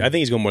kinda- the free. I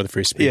think he's going more the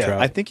free speech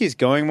route. I think he's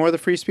going more the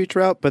free speech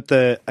route, but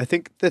I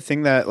think the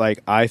thing that like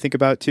I think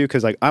about too,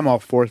 because like I'm all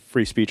for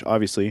free speech,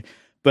 obviously,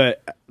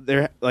 but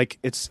there like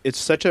it's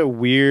such a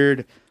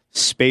weird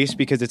space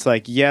because it's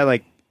like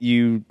like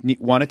you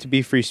want it to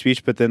be free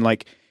speech, but then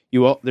like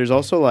there's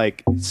also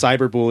like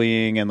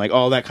cyberbullying and like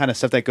all that kind of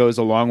stuff that goes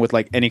along with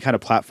like any kind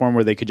of platform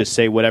where they could just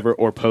say whatever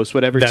or post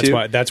whatever.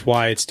 That's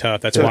why it's tough.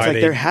 That's so why it's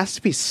like there has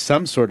to be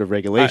some sort of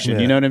regulation.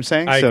 You know what I'm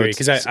saying? I So agree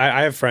it's- because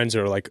I have friends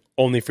who are like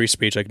only free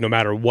speech, like no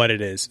matter what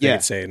it is, they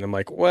can say it. And I'm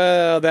like,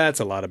 well, that's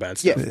a lot of bad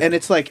stuff. Yeah, and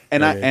it's like,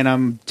 and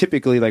I'm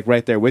typically like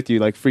right there with you,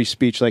 like free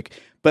speech, like,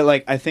 but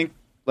like I think,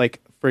 like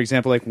for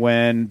example, like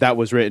when that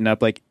was written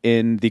up, like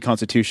in the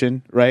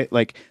Constitution, right?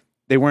 Like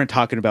they weren't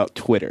talking about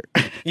Twitter.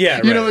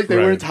 Yeah, you know, like they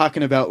weren't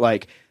talking about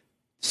like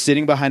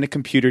sitting behind a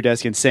computer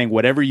desk and saying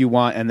whatever you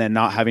want and then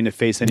not having to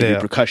face any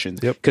repercussions.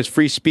 Because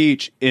free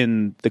speech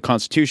in the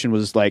Constitution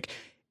was like,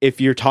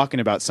 if you're talking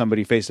about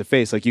somebody face to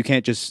face, like you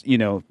can't just, you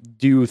know,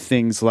 do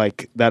things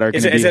like that are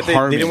going to be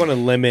harming. They didn't want to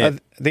limit. I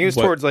think it was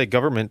towards like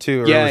government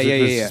too.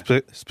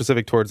 Or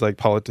specific towards like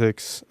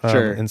politics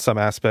in some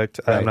aspect.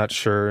 Right. I'm not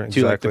sure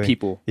exactly. To like the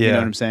people. You know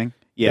what I'm saying?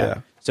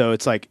 Yeah. So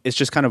it's like, it's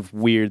just kind of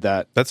weird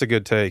that. That's a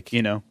good take.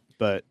 You know,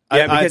 but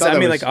because I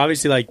mean, like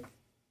obviously, like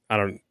I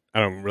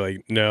don't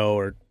really know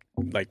or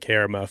like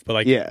care enough, but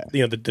like you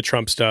know the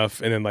Trump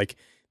stuff and then like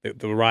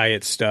the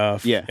riot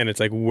stuff, and it's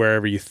like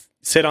wherever you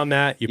sit on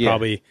that, you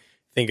probably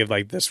think of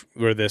like this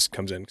where this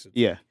comes in.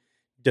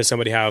 Does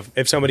somebody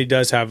if somebody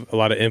does have a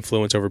lot of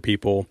influence over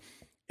people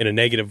in a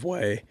negative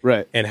way,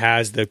 right, and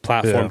has the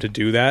platform to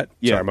do that?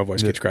 Sorry, my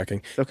voice keeps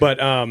cracking, but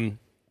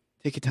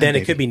take your time, then baby.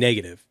 it could be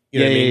negative. You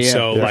know what I mean?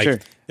 So like sure.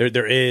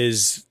 there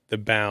is the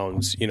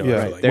bounds, you know.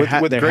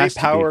 Like, with great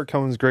power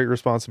comes great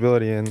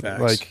responsibility, and Facts.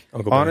 like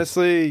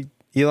honestly,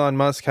 Elon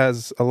Musk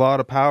has a lot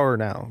of power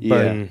now,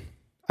 but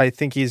I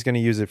think he's going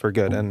to use it for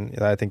good, and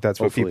I think that's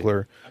what people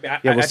are. I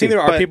mean, I think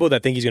there are people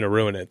that think he's going to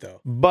ruin it,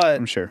 though. But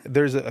I'm sure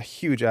there's a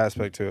huge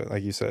aspect to it,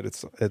 like you said.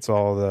 It's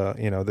all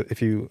the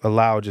if you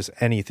allow just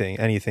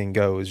anything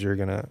goes, you're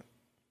gonna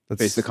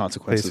face the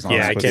consequences.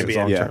 It can't be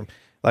long term.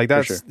 Like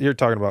that's you're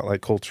talking about like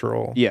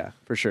cultural. Yeah,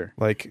 for sure.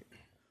 Like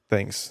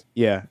things.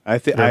 Yeah, I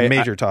think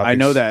major topics.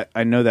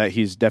 I know that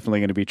he's definitely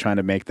going to be trying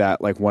to make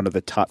that like one of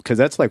the top, because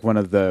that's like one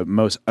of the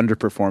most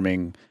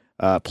underperforming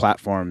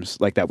platforms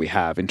like that we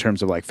have in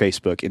terms of like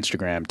Facebook,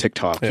 Instagram,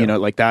 TikTok. You know,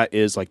 like that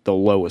is like the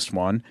lowest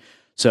one.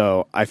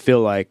 So I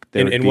feel like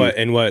in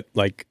what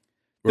like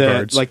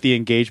regards? Like the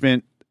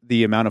engagement,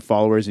 the amount of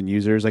followers and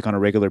users like on a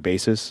regular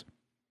basis,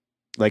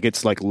 like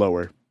it's like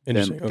lower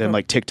than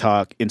like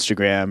TikTok,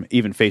 Instagram,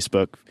 even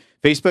Facebook.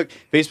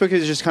 Facebook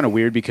is just kind of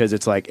weird because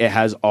it's like it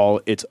has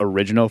all its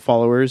original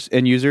followers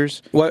and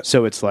users. What?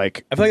 So it's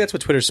like I feel like that's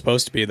what Twitter's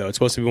supposed to be, though. It's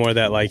supposed to be more of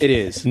that like it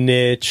is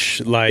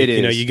niche, like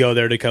you go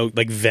there to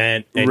like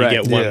vent and you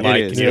get one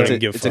like, and you don't even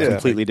give a fuck. It's a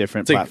completely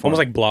different platform, almost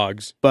like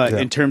blogs. But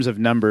in terms of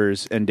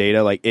numbers and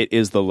data, like it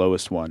is the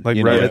lowest one. Like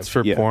Reddit's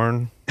for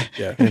porn.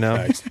 Yeah,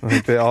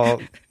 like they're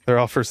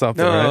all for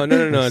something. No, right?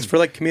 no. It's for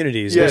like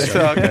communities. Yeah.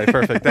 Okay.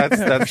 Perfect. That's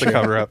the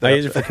cover up. I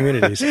use it for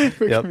communities. Yep.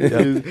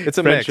 It's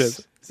a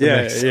mix.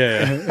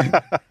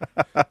 Yeah.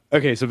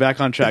 Okay, so back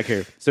on track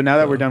here. So now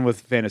that we're done with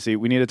fantasy,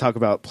 we need to talk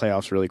about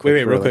playoffs really quick.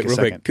 Wait, real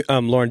quick.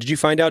 Lauren, did you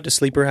find out, does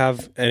Sleeper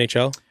have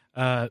NHL?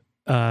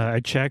 I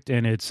checked,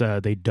 and it's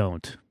they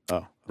don't.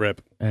 Oh,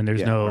 rip. And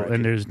there's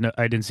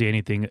I didn't see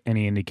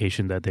any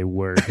indication that they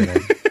were.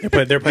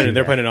 They're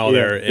putting all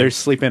their. They're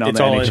sleeping on it's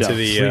the all NHL. into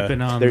the.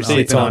 They're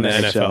sleeping on the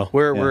NFL.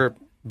 We're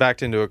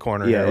backed into a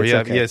corner here. We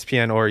have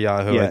ESPN or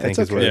Yahoo, I think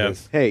is what it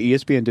is. Hey,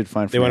 ESPN did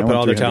fine for They want to put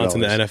all their talents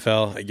in the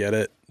NFL. I get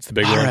it. It's the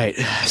big one. All right.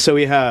 So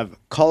we have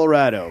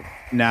Colorado,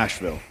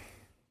 Nashville.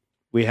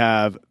 We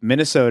have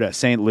Minnesota,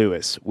 St.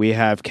 Louis. We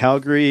have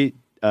Calgary,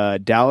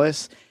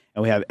 Dallas,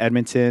 and we have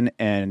Edmonton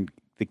and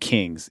the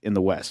Kings in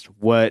the West.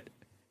 What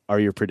are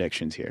your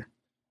predictions here?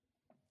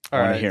 All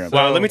right. Hear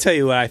well, let me tell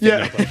you what I think.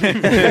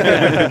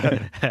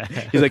 Yeah.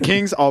 He's like,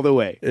 Kings all the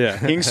way. Yeah.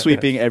 Kings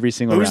sweeping every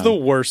single Who's round. the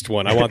worst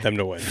one? I want them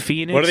to win.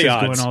 Phoenix what are the is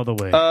odds? going all the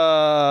way.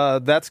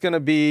 That's going to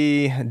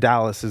be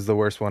Dallas is the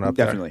worst one up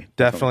there.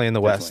 Definitely in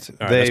the West.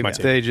 Right,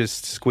 they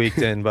just squeaked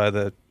in by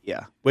the...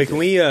 Yeah. Wait, can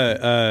we...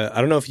 I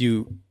don't know if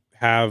you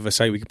have a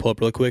site we can pull up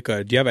real quick.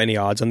 Do you have any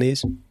odds on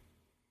these?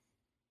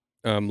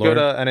 Go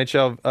to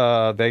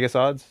NHL Vegas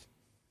odds.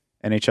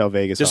 NHL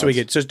Vegas just odds. So we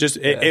get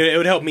it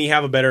would help me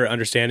have a better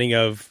understanding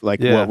of what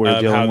we're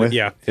dealing with.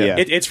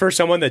 It's for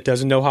someone that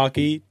doesn't know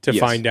hockey to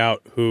find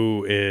out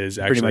who is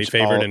actually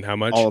favored and how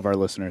much. All of our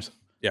listeners.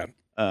 Yeah.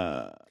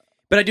 But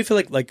I do feel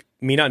like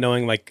me not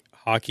knowing like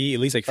hockey, at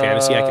least like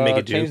fantasy, I can make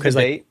it do because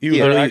like you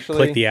literally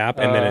click the app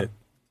and then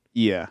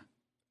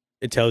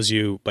it tells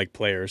you like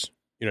players.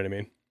 You know what I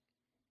mean?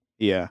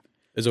 Yeah.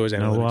 There's always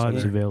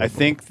analytics available. I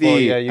think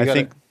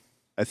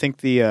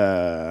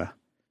the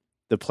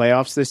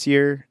playoffs this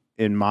year,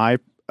 in my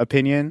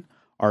opinion,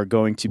 are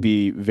going to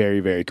be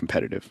very, very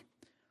competitive.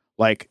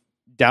 Like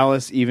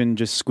Dallas, even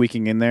just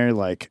squeaking in there,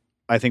 like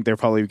I think they're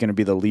probably going to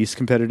be the least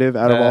competitive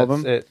out of all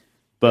of them.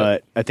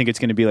 But I think it's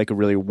going to be like a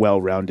really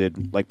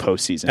well-rounded like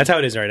postseason. That's how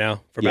it is right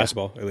now for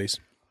basketball, at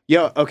least.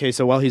 Yeah. Okay.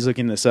 So while he's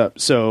looking this up,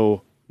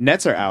 so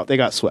Nets are out. They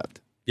got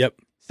swept. Yep.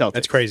 Celtics.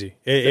 That's crazy.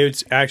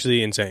 It's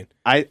actually insane.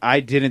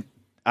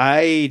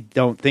 I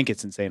don't think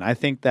it's insane. I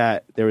think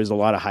that there was a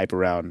lot of hype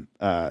around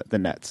the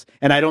Nets.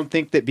 And I don't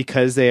think that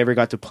because they ever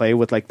got to play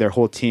with like their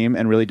whole team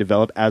and really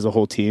develop as a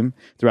whole team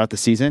throughout the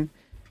season.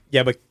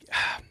 Yeah, but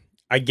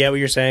I get what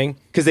you're saying.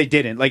 Because they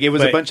didn't. Like it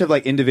was a bunch of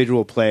like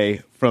individual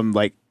play from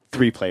like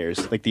 3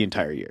 players like the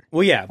entire year.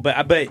 Well, yeah,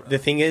 but the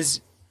thing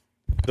is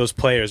those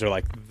players are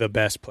like the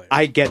best players.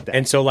 I get that.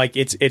 And so like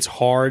it's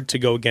hard to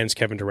go against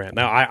Kevin Durant.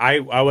 Now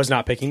I was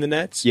not picking the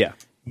Nets. Yeah.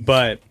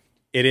 But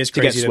it is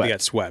crazy that they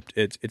got swept.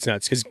 It's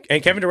nuts.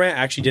 And Kevin Durant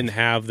actually didn't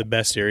have the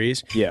best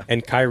series. Yeah.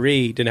 And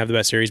Kyrie didn't have the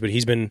best series, but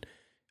he's been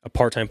a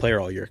part-time player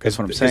all year because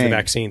of the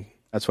vaccine.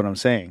 That's what I'm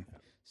saying.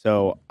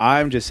 So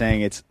I'm just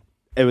saying it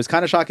was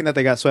kind of shocking that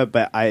they got swept,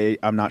 but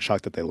I'm not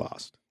shocked that they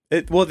lost.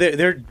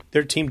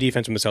 Their team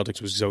defense from the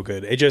Celtics was so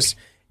good. It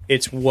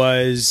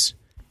was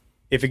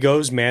if it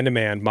goes man to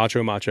man, macho,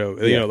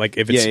 you know, like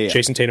if it's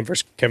Jason Tatum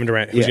versus Kevin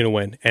Durant, who's going to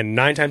win? And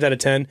 9 times out of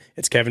 10,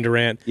 it's Kevin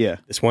Durant. Yeah.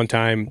 This one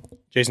time,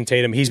 Jason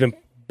Tatum, he's been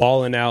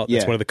balling out.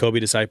 That's one of the Kobe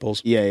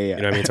disciples. Yeah. You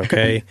know what I mean? It's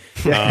okay.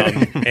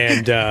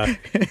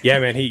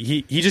 Man,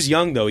 he just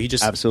young though. He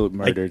just absolute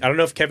murdered. I don't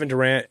know if Kevin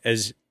Durant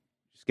is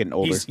just getting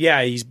older.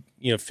 He's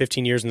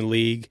 15 years in the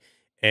league,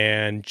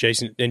 and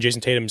Jason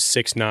Tatum's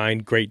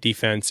 6'9", great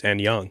defense and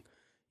young.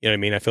 You know what I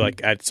mean? I feel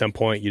like at some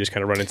point you just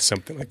kind of run into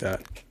something like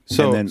that.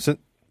 So,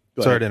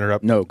 sorry to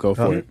interrupt. No, go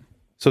for it.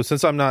 So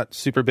since I'm not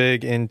super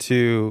big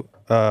into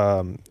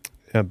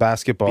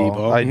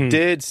basketball, I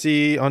did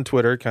see on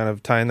Twitter, kind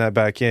of tying that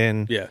back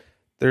in. Yeah.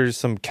 There's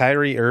some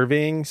Kyrie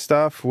Irving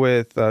stuff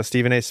with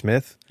Stephen A.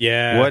 Smith.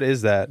 Yeah. What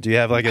is that? Do you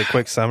have like a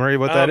quick summary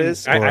of what that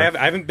is? I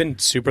haven't been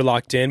super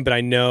locked in, but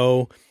I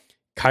know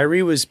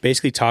Kyrie was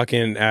basically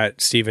talking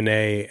at Stephen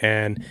A.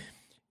 and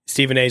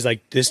Stephen A.'s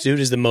like, this dude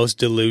is the most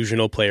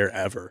delusional player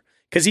ever.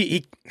 Because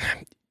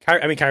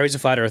Kyrie's a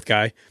flat earth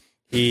guy.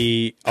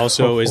 He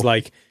also is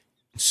like,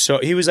 so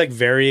he was like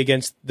very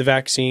against the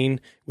vaccine,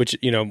 which,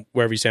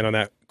 wherever you stand on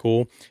that,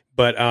 cool.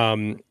 But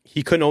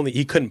he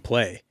couldn't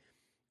play.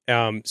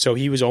 So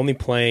he was only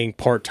playing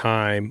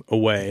part-time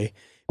away.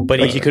 But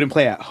he couldn't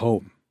play at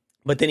home.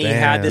 But then he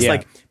had this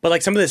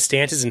but some of the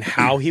stances and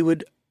how he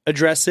would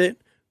address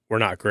it were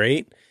not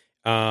great.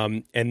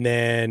 And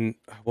then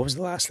what was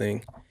the last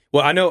thing?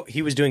 Well, I know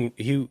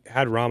he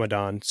had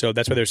Ramadan, so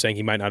that's why they're saying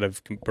he might not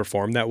have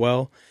performed that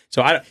well.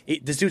 So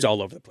this dude's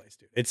all over the place,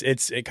 dude.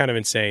 It's kind of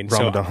insane.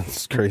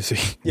 Ramadan's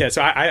crazy. Yeah,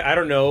 so I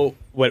don't know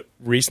what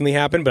recently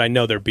happened, but I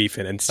know they're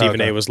beefing, and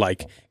Stephen A was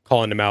like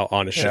calling him out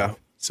on a show. Yeah.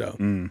 So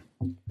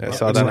I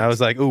saw that and I was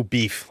like, "Ooh,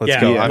 beef! Let's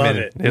Yeah, go!" yeah, I'm love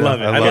in. it. You know,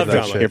 Love it. I love that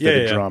drama. shit. Here for Yeah,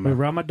 the yeah. drama. Wait,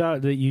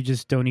 Ramadan that you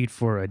just don't eat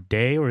for a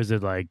day, or is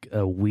it like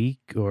a week,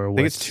 or I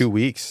think it's 2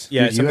 weeks.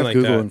 Yeah, Dude, you something have like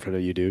Google that. in front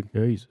of you, dude.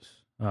 Jesus.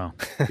 Oh,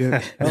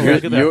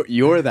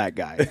 You're that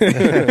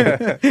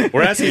guy.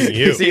 We're asking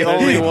you. He's the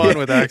only one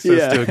with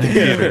access to a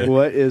computer.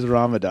 What is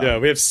Ramadan? Yeah,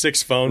 we have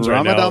 6 phones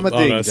Ramadan right now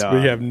on ding us. dong.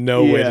 We have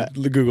no way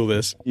to Google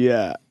this.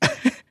 Yeah.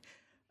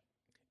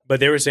 But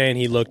they were saying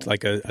he looked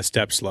like a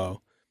step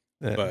slow,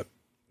 Yeah. but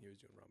he was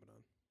doing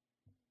Ramadan.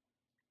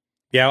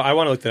 Yeah, I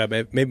want to look that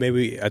up.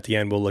 Maybe at the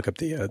end we'll look up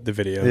the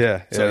video.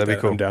 Yeah, So that'd be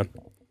cool. I'm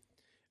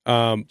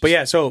down. But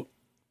yeah, so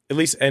at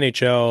least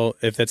NHL,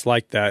 if that's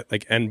like that,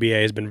 like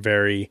NBA has been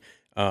very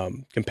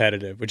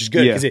competitive, which is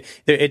good because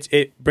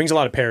it brings a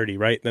lot of parity,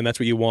 right? And that's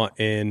what you want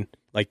in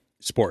like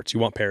sports. You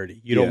want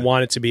parity. You don't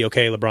want it to be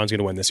okay. LeBron's going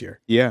to win this year,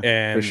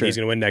 and for sure. he's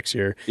going to win next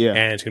year, Yeah.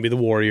 and it's going to be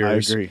the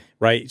Warriors. I agree.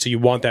 Right? So you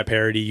want that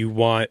parity. You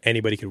want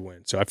anybody could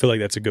win. So I feel like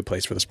that's a good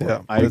place for the sport.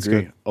 Yeah. I That's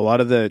agree. good. A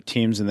lot of the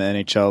teams in the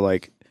NHL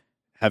like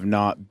have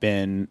not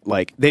been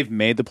like they've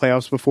made the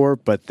playoffs before,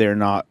 but they're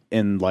not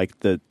in like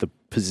the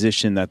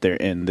position that they're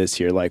in this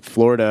year. Like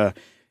Florida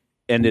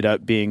ended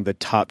up being the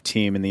top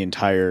team in the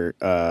entire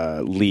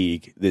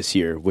league this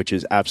year, which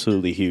is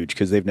absolutely huge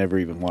because they've never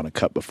even won a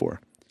cup before.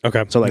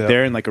 Okay. So like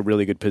they're in like a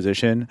really good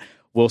position.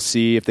 We'll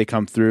see if they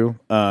come through,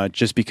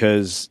 just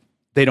because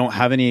they don't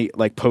have any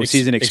like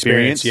postseason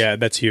experience. Yeah,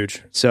 that's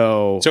huge.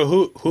 So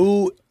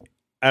who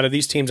out of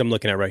these teams I'm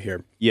looking at right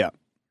here, yeah,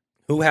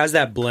 who has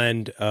that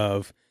blend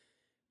of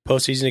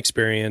postseason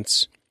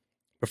experience,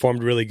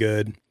 performed really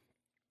good,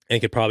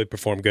 and could probably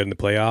perform good in the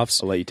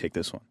playoffs? I'll let you take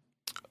this one.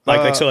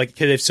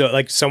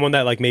 Like someone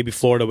that like maybe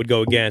Florida would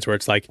go against, where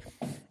it's like,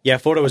 yeah,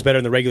 Florida was better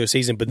in the regular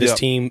season, but this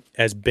team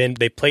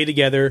they play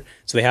together,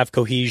 so they have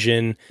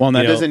cohesion. Well, and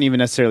that doesn't even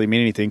necessarily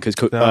mean anything because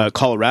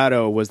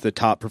Colorado was the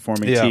top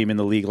performing team in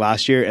the league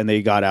last year, and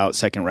they got out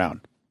second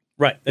round.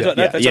 Right. That's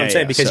what I'm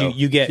saying, because So,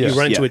 you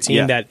run into a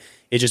team that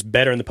is just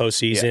better in the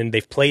postseason. Yeah.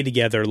 They've played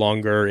together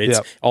longer. It's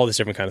all this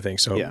different kind of thing.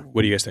 So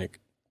what do you guys think?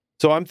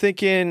 So I'm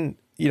thinking,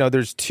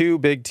 there's 2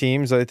 big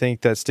teams I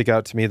think that stick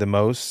out to me the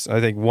most. I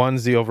think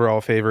one's the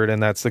overall favorite,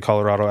 and that's the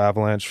Colorado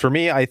Avalanche. For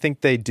me, I think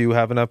they do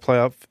have enough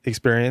playoff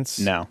experience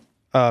Now,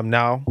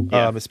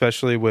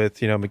 especially with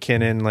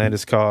McKinnon,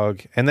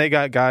 Landeskog, and they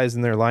got guys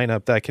in their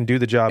lineup that can do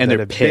the job And that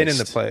they're have been in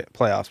the pissed.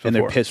 playoffs before. and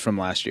they're pissed from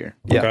last year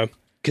Yeah. Okay.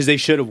 because they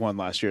should have won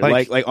last year.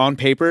 Like- Like on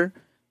paper,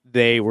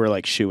 they were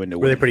like shooing to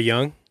Were win. they pretty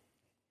young?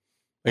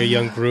 Like a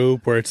young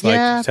group where it's like,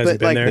 has it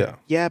been like, there?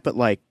 Yeah, but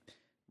like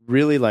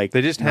really, like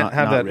They just not,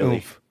 have not that really.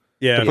 oomph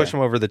Yeah. to push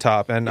them over the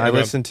top. And I okay.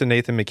 listened to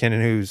Nathan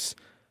McKinnon, who's,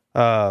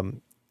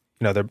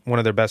 they're one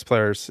of their best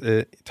players,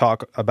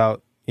 talk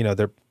about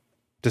their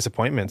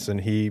disappointments,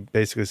 and he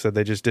basically said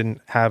they just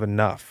didn't have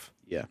enough.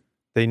 Yeah,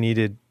 They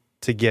needed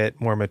to get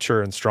more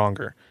mature and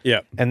stronger. Yeah.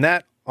 And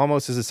that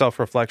almost is a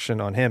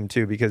self-reflection on him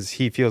too, because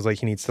he feels like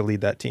he needs to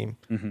lead that team.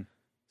 Mhm.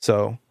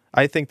 So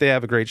I think they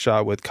have a great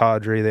shot with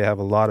Kadri. They have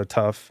a lot of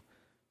tough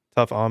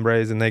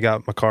hombres, and they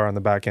got Makar on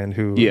the back end,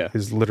 who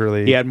is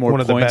literally he had more one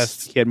points. of the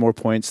best. He had more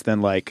points than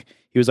like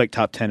he was like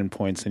top 10 in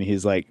points, and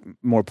he's like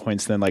more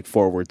points than like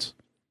forwards.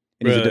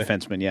 And Really? he's a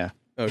defenseman, yeah.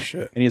 Oh,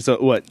 shit. And he's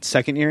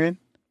second year in,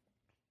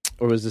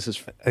 or was this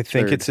his I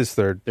think third. it's his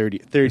third. third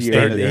year? He's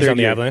on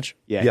the year. Avalanche?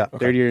 Yeah, Yeah.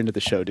 third year into the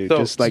show, dude. So,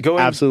 Just like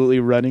going- absolutely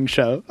running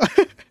show.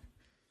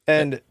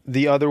 And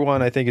the other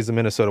one I think is the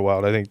Minnesota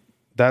Wild. I think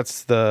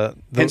that's the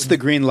Hence the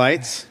green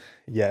lights.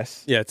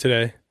 yes. Yeah,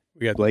 today.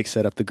 We got Blake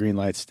set up the green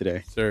lights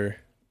today. sir.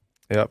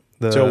 Yep.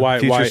 The So why-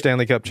 future why-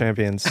 Stanley Cup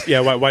champions. Yeah,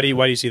 why do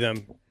you see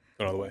them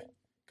going all the way?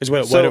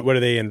 Because So, what are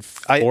they in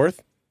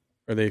fourth?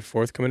 Are they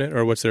fourth coming in,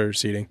 or what's their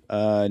seating?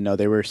 No,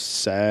 they were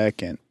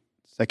second.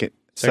 Second,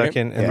 Yeah, I and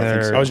think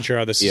they're so. I wasn't sure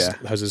how this Yeah.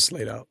 how's this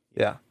laid out.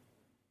 yeah.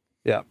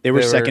 They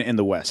were second in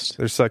the West.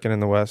 They're second in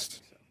the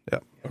West. Yeah.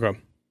 Okay.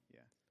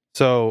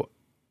 So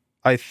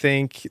I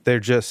think they're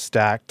just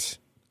stacked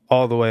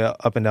all the way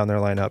up and down their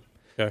lineup.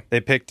 Okay. They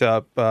picked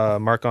up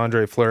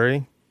Marc-Andre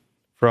Fleury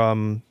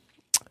from,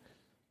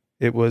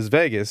 it was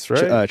Vegas,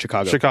 right?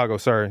 Chicago. Chicago,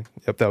 sorry.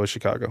 Yep, that was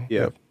Chicago.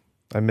 Yeah. Yep.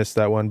 I missed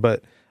that one.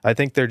 But I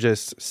think they're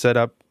just set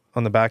up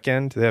on the back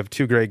end. They have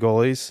 2 great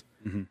goalies.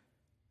 Mhm.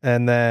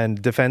 And then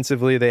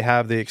defensively, they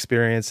have the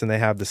experience and they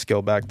have the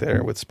skill back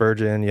there. With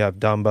Spurgeon, you have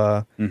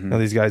Dumba,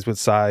 these guys with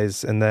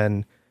size. And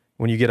then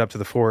when you get up to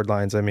the forward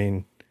lines, I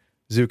mean,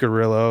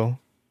 Zuccarello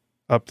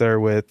up there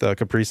with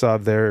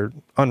Kaprizov, they're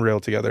unreal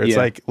together. It's Yeah.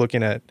 like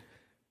looking at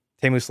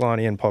Teemu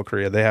Selanne and Paul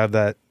Kariya. They have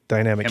that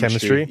dynamic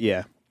chemistry.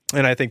 Yeah.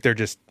 And I think they're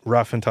just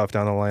rough and tough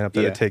down the lineup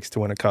that Yeah. it takes to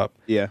win a cup.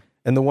 Yeah.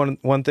 And the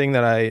one thing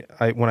that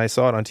I when I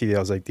saw it on TV, I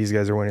was like, these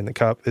guys are winning the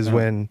cup, is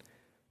when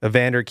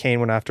Evander Kane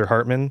went after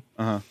Hartman.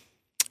 Uh-huh.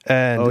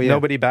 And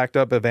nobody backed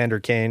up Evander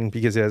Kane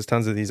because he has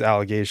tons of these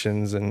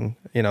allegations, and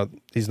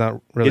he's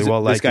not really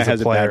well liked. This guy as a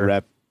has player. a bad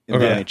rep in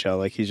the NHL.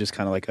 Like he's just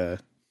kind of like a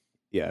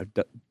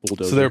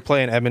bulldozer. So they were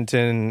playing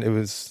Edmonton. He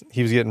was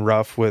getting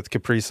rough with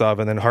Kaprizov,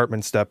 and then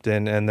Hartman stepped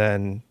in, and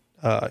then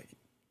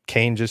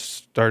Kane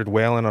just started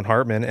wailing on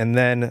Hartman, and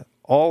then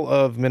all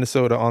of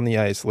Minnesota on the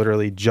ice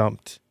literally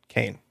jumped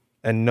Kane,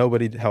 and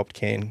nobody helped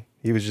Kane.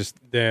 He was just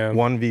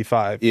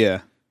 1v5.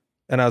 Yeah.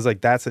 And I was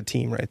like, that's a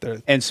team right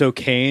there. And so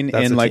Kane,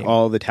 in like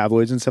all the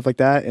tabloids and stuff like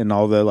that, and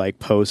all the like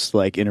post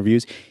like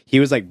interviews, he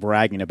was like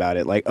bragging about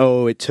it, like,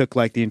 oh, it took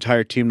like the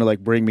entire team to like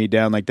bring me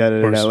down, like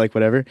like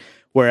whatever.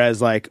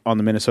 Whereas like on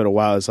the Minnesota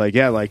Wild, it's like,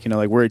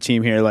 like we're a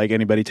team here. Like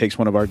anybody takes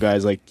one of our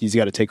guys, like he's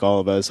got to take all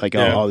of us, like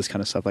all this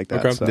kind of stuff like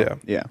that. Okay. So,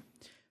 yeah,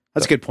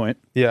 that's a good point.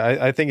 Yeah,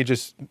 I think it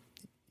just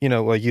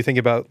like you think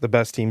about the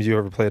best teams you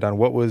ever played on.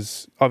 What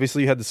was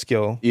obviously you had the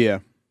skill,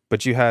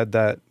 but you had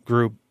that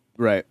group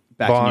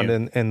bond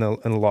in the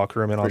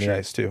locker room and on the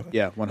ice too.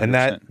 Yeah, 100%. And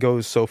that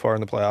goes so far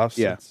in the playoffs.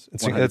 Yeah,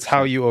 it's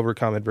how you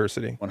overcome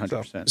adversity.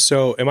 100%.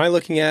 So am I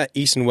looking at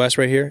East and West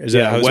right here? Is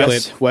that how it's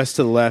played? West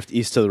to the left,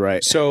 East to the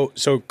right. So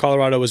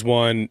Colorado was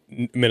 1,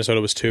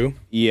 Minnesota was 2.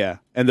 Yeah,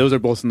 and those are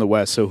both in the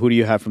West. So who do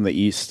you have from the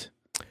East?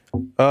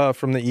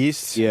 From the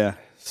East,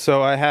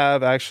 So I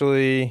have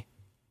actually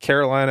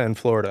Carolina and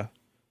Florida.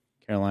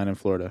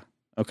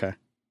 Okay.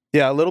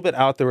 Yeah, a little bit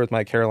out there with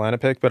my Carolina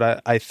pick,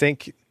 but I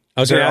think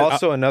they're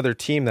also another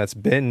team that's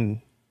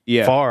been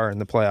far in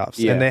the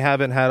playoffs, and they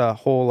haven't had a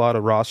whole lot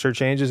of roster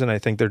changes, and I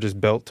think they're just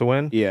built to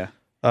win. Yeah.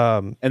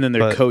 And then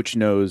their coach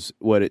knows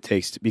what it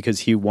takes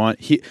because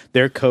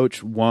their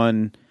coach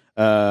won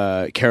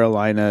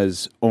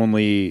Carolina's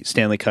only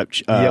Stanley Cup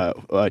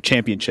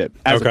championship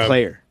as a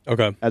player.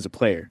 Okay. As a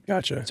player.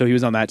 Gotcha. So he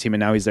was on that team, and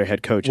now he's their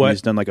head coach, and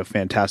he's done like a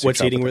fantastic job. What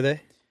seeding were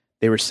they?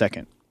 They were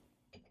second.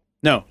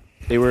 No,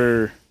 they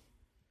were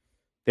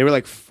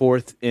like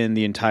fourth in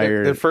the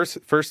entire. They're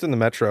first in the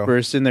Metro.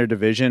 First in their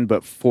division,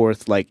 but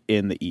fourth like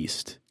in the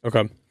East.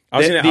 Okay.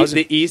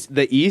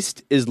 The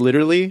East is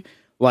literally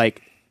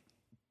like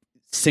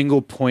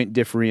single point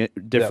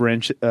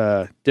differences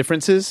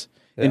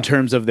in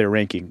terms of their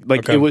ranking.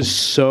 Like it was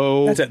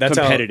so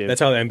competitive. That's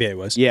how the NBA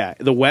was. Yeah,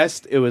 the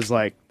West, it was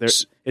like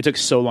it took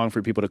so long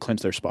for people to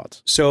clinch their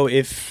spots. So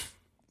if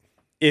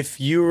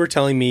you were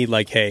telling me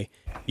like, hey,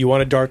 you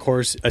want a dark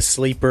horse, a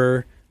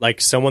sleeper,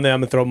 like someone that I'm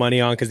gonna throw money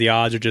on because the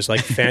odds are just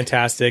like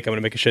fantastic, I'm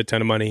gonna make a shit ton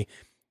of money.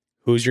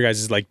 Who's your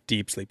guys' like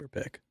deep sleeper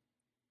pick?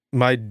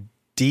 My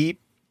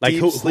deep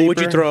who would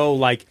you throw?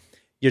 Like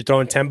you're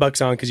throwing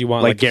 $10 on because you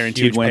want like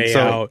guaranteed win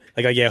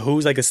payout.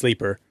 Who's like a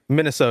sleeper?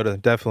 Minnesota,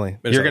 definitely.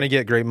 You're gonna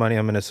get great money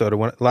on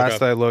Minnesota.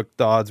 Last I looked,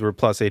 the odds were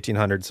plus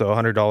 1,800, so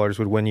 $100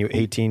 would win you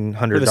 $1,800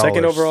 for the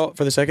second overall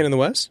for the second in the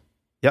West.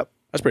 Yep,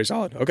 that's pretty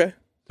solid. Okay.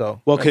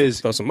 So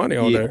because throw some money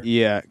on there.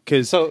 Yeah,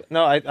 because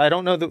I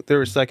don't know that they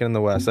were second in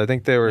the West. I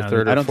think they were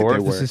third or fourth.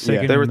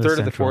 They were third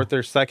or the fourth.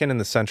 They're second in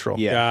the Central.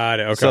 Yeah, got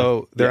it. Okay,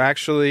 so they're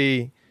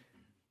actually,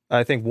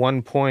 I think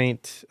 1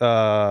 point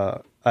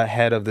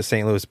ahead of the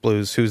St. Louis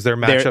Blues, who's their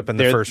matchup in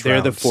the first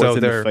round. They're the fourth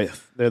and the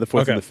fifth. They're the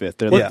fourth and the fifth.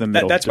 They're the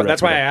middle. That's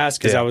why I asked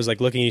because I was like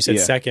looking. You said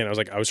second.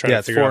 I was trying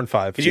to figure out. 4 and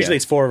 5. Because usually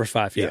it's 4 over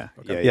 5.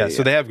 Yeah.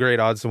 So they have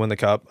great odds to win the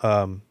cup.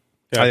 I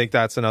think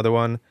that's another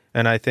one,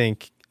 and I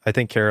think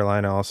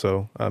Carolina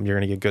also, you're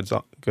going to get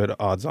good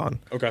odds on.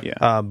 Okay.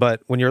 Yeah.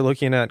 But when you're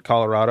looking at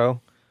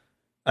Colorado,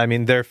 I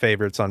mean, they're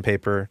favorites on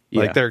paper.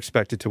 Like they're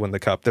expected to win the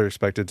cup. They're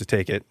expected to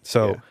take it.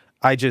 So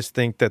I just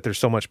think that there's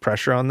so much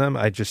pressure on them.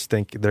 I just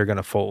think they're going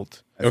to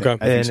fold. I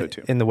think so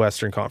too. In the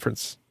Western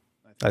Conference,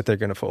 I think they're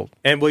going to fold.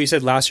 And what you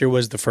said last year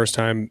was the first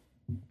time.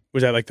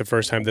 Was that like the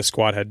first time this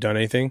squad had done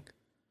anything?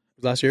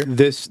 Last year,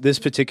 this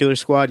particular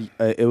squad,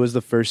 it was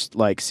the first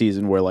like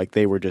season where like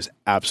they were just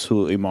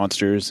absolutely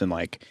monsters and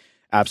like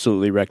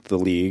absolutely wrecked the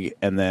league,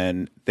 and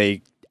then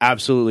they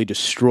absolutely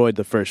destroyed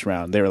the first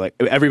round. They were like,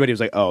 everybody was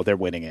like, oh, they're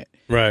winning it,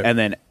 right? And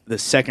then the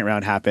second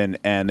round happened,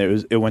 and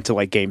it went to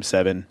like Game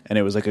 7, and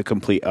it was like a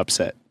complete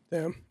upset.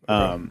 Damn.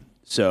 Okay.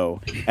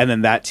 So, and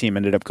then that team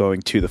ended up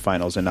going to the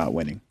finals and not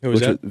winning,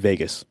 which was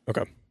Vegas.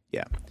 Okay.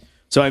 Yeah.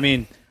 So I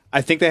mean,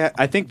 I think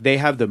they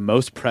have the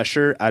most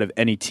pressure out of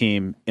any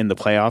team in the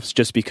playoffs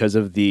just because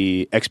of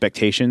the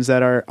expectations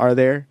that are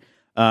there.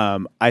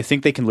 I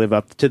think they can live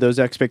up to those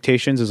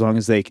expectations as long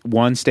as they,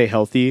 one, stay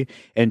healthy,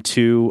 and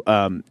two,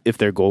 if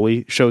their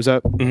goalie shows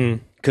up.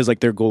 Mm-hmm. Because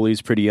like their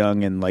goalie's pretty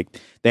young, and like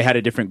they had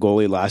a different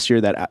goalie last year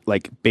that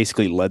like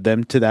basically led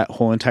them to that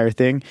whole entire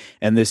thing.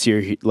 And this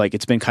year, like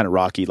it's been kind of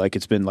rocky. Like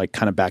it's been like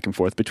kind of back and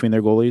forth between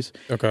their goalies.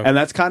 Okay, and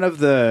that's kind of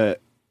the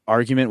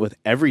argument with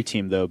every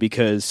team though,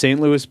 because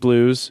St. Louis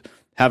Blues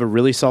have a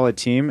really solid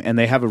team, and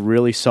they have a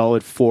really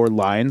solid 4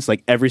 lines.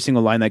 Like every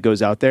single line that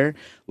goes out there,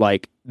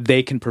 like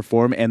they can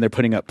perform and they're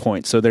putting up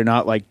points. So they're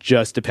not like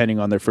just depending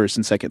on their first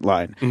and second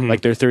line. Mm-hmm.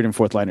 Like their third and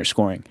fourth line are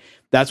scoring.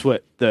 That's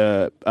what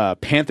the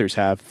Panthers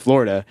have.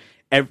 Florida,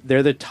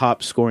 they're the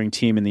top scoring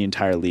team in the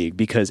entire league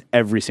because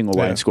every single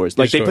line scores.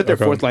 Like they put their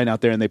fourth line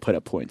out there and they put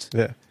up points.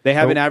 Yeah, they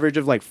have an average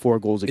of like 4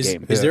 goals a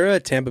game. Is there a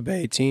Tampa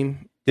Bay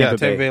team Tampa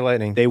Bay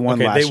Lightning. They won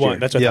last year.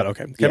 That's what I thought.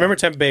 Okay. I remember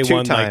Tampa Bay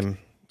won like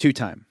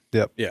two-time.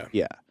 Yep. Yeah.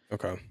 Yeah.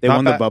 Okay. They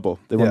won the bubble.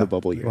 They won the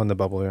bubble year. Won the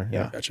bubble year.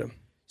 Yeah. Gotcha.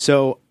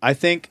 So I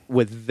think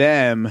with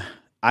them,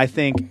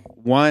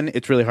 one,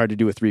 it's really hard to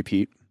do a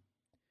three-peat.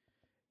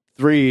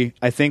 3,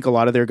 I think a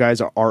lot of their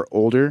guys are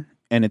older,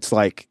 and it's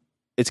like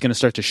it's going to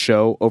start to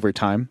show over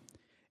time.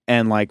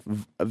 And like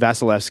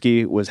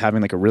Vasilevsky was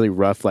having like a really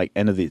rough like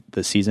end of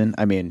the season.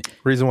 I mean,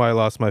 reason why I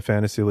lost my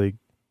fantasy league.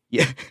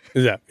 Yeah.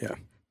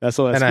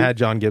 Vasilevsky. And I had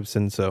John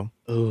Gibson, so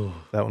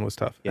that one was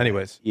tough. Yeah.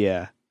 Anyways.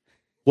 Yeah.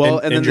 Well,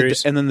 and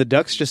injuries. then the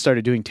Ducks just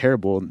started doing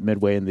terrible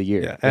midway in the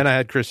year. Yeah. And I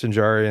had Christian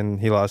Jarry, and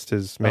he lost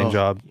his main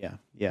job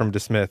from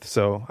DeSmith.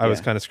 So I was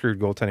kind of screwed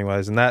goaltending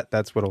wise, and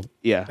that's what'll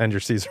end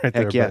your season right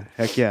there.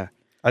 Heck yeah.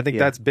 I think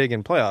that's big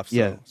in playoffs.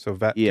 So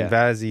can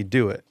Vazzy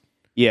do it?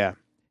 Yeah.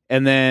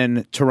 And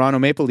then Toronto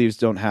Maple Leafs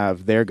don't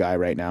have their guy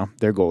right now,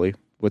 their goalie.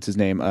 What's his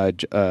name?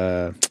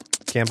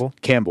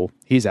 Campbell.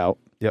 He's out.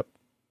 Yep.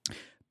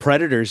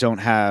 Predators don't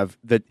have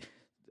the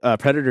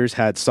Predators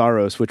had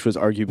Saros, which was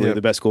arguably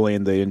the best goalie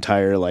in the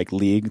entire like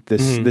league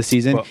this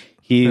season. Well,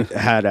 he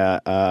had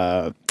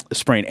a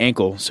sprained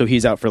ankle, so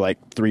he's out for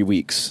like 3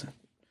 weeks.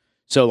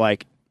 So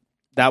like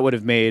that would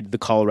have made the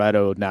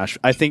Colorado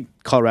Nashville. I think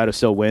Colorado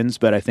still wins,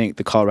 but I think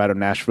the Colorado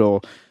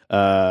Nashville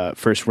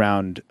first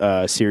round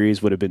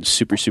series would have been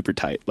super, super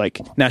tight. Like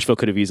Nashville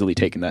could have easily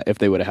taken that if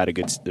they would have had a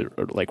good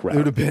like round.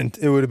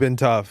 It would have been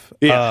tough.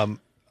 Yeah.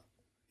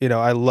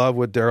 I love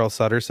what Daryl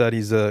Sutter said.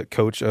 He's a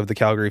coach of the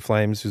Calgary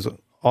Flames, who's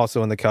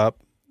also in the Cup.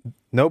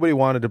 Nobody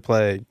wanted to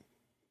play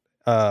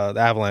the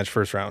Avalanche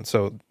first round,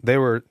 so they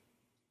were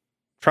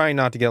trying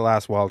not to get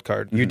last wild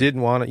card.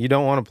 Mm-hmm. You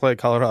don't want to play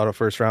Colorado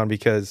first round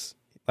because,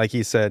 like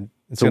he said,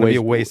 it's going to be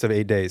a waste of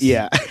 8 days.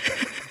 Yeah.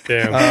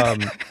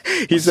 Damn.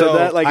 He said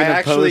that like in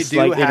a post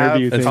like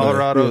interview thing.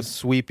 Colorado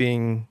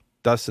sweeping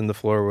dust in the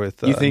floor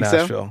with you think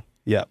Nashville. So?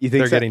 Yeah,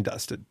 they're getting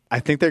dusted.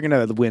 I think they're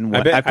going to win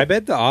one. I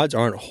bet the odds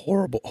aren't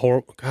horrible.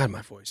 God,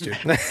 my voice, dude.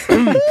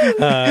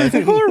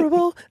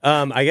 Horrible.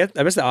 I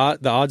bet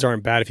the odds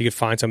aren't bad if you could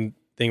find something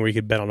where you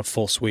could bet on a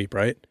full sweep,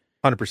 right?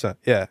 100%.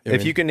 Yeah.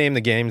 If you can name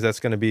the games, that's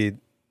going to be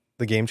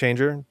the game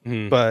changer.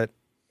 Mm. But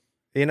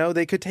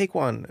they could take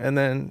one, and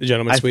then the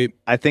gentleman sweep.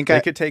 I think they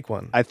could take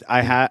one.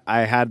 I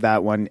had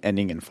that one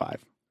ending in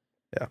 5.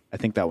 Yeah, I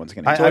think that one's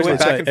going to. I went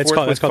back and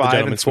forth with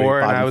 5 and 4,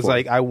 and I was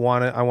like, I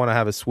want to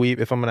have a sweep.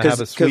 If I'm going to have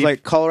a sweep, because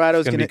like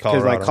Colorado's going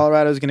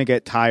to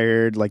get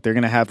tired. Like they're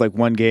going to have like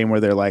one game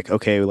where they're like,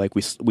 okay, like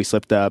we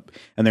slipped up,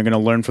 and they're going to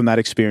learn from that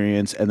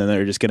experience, and then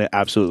they're just going to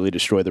absolutely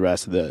destroy the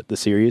rest of the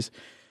series.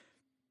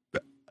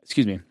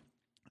 Excuse me.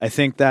 I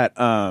think that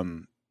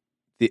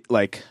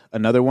like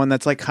another one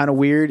that's like kind of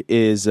weird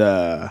is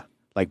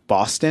like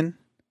Boston,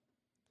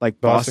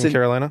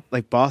 Carolina,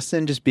 like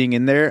Boston just being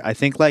in there. I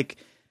think like.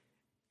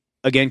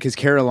 Again, because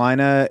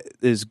Carolina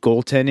is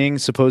goaltending.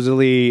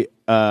 Supposedly,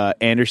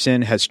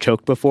 Anderson has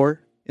choked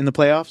before in the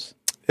playoffs.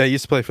 Yeah, he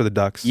used to play for the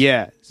Ducks.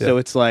 Yeah, so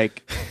it's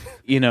like,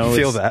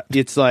 feel that.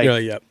 It's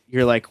like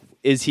you're like,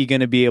 is he going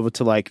to be able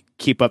to like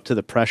keep up to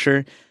the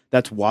pressure?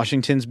 That's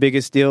Washington's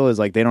biggest deal. Is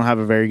like they don't have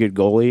a very good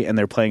goalie, and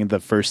they're playing the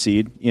first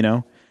seed.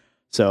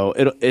 So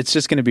it's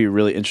just going to be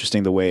really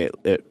interesting the way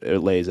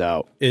it lays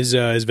out. Is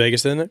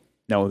Vegas in it?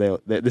 No,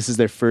 this is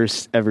their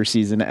first ever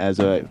season as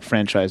a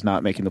franchise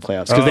not making the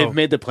playoffs because they've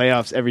made the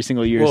playoffs every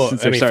single year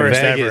since they started.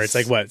 First ever. It's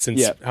like what?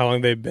 Since how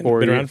long they've been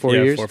around? 4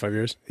 years, 4 or 5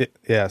 years.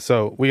 Yeah.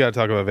 So we got to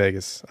talk about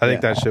Vegas. I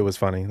think that shit was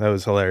funny. That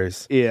was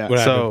hilarious. Yeah.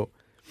 So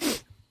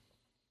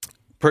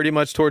pretty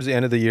much towards the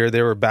end of the year,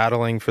 they were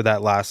battling for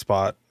that last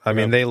spot. I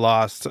mean, they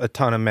lost a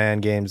ton of man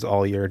games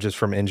all year just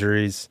from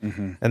injuries,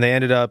 and they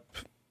ended up,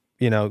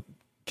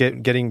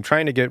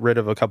 trying to get rid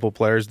of a couple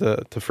players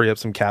to free up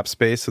some cap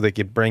space so they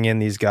could bring in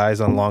these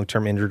guys on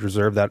long-term injured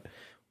reserve that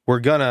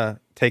were gonna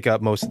take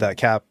up most of that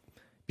cap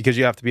because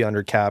you have to be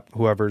under cap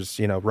whoever's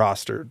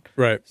rostered.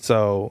 Right.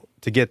 So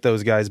to get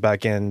those guys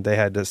back in, they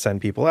had to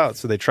send people out.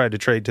 So they tried to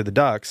trade to the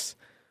Ducks.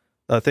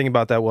 The thing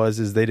about that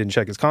is they didn't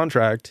check his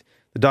contract.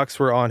 The Ducks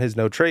were on his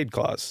no trade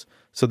clause,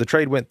 so the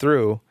trade went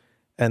through.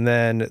 And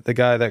then the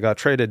guy that got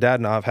traded,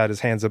 Dadonov, had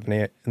his hands up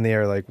in the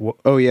air like,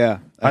 "Oh yeah,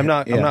 I'm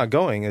not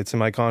going. It's in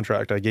my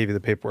contract. I gave you the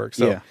paperwork."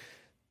 So,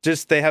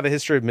 just they have a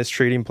history of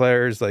mistreating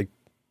players, like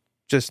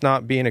just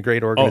not being a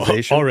great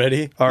organization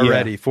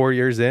already. 4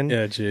 years in.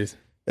 Yeah, jeez.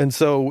 And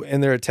so,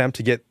 in their attempt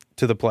to get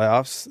to the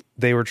playoffs,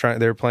 they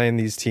were playing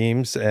these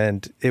teams,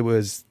 and it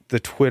was the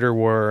Twitter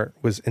war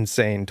was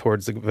insane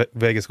towards the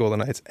Vegas Golden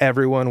Knights.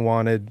 Everyone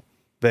wanted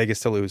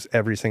Vegas to lose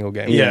every single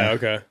game. Yeah,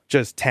 okay.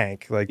 Just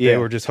tank. Like they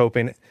were just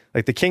hoping.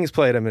 Like the Kings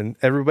played them, and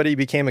everybody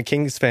became a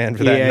Kings fan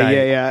for that night.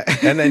 Yeah.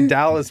 And then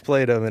Dallas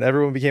played them, and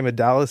everyone became a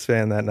Dallas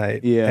fan that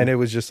night. Yeah. And it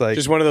was just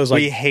like one of those like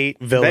we hate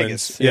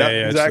villains. Vegas.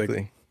 Yeah,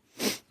 exactly.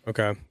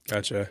 Okay,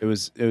 gotcha. It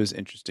was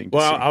interesting.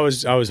 Well, I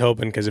was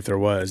hoping because if there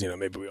was,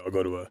 maybe we all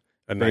go to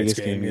a Vegas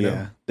game.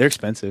 They're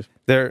expensive.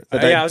 They're how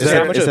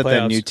much is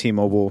that new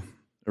T-Mobile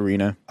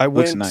arena? I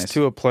went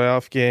to a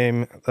playoff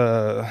game.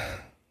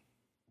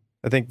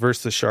 I think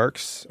versus the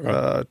Sharks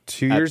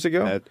 2 years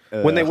ago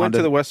when they went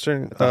to the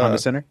Western Honda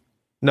Center.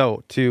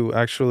 No, to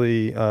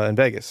actually in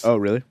Vegas. Oh,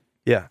 really?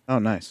 Yeah. Oh,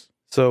 nice.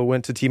 So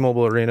went to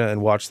T-Mobile Arena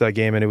and watched that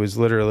game, and it was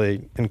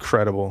literally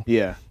incredible.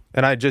 Yeah.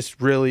 And I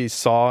just really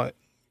saw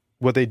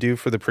what they do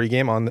for the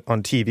pregame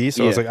on TV.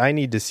 So I was like, I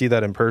need to see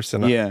that in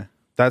person. Yeah.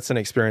 That's an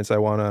experience I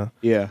want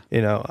to,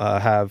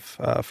 have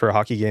for a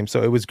hockey game.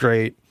 So it was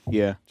great.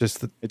 Yeah.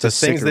 Just the It's a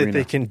things sick that arena.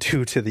 they can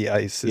do to the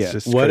ice is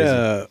just what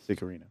crazy.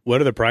 Sick arena.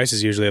 What are the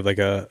prices usually of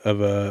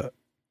a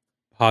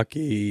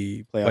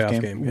hockey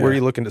playoff game? Where are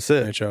you looking to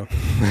sit? NHL.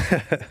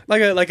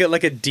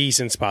 like a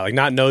decent spot, like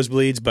not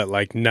nosebleeds, but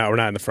like no, we're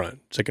not in the front.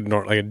 It's like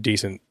a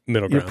decent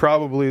middle You're ground.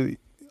 probably,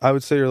 I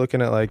would say you're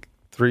looking at like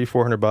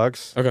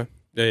 $300-400. Okay.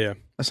 Yeah.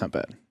 That's not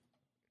bad.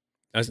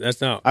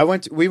 That's not.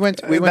 We went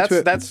to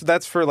it.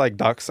 That's for like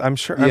Ducks. I'm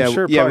sure Yeah,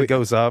 it yeah, probably we-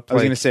 goes up. I was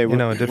like, going to say, when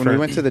we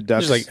went to the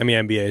Ducks, Just like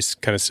NBA is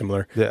kind of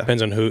similar. Yeah.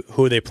 Depends on who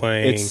are they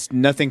playing. it's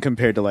nothing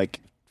compared to like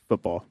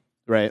football,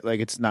 right? Like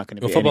it's not going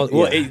to be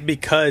football. any-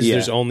 Because Yeah.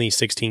 there's only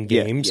 16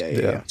 games.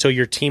 Yeah. So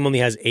your team only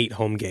has 8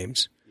 home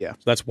games. Yeah. So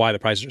that's why the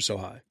prices are so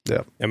high.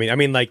 Yeah. I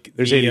mean, like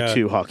There's the,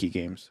 82 hockey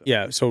games. So.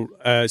 Yeah. So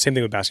same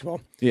thing with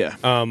basketball. Yeah.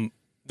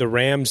 The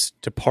Rams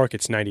to park,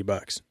 it's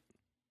 $90.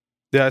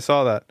 Yeah, I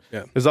saw that.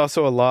 Yeah. There's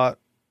also a lot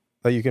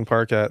that you can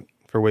park at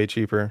for way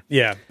cheaper.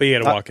 Yeah, but you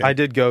got to walk in. I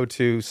did go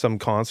to some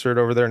concert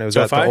over there, and it was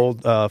SoFi? at the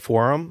old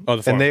Forum. Oh,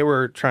 the Forum. And they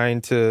were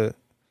trying to,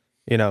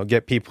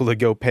 get people to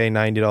go pay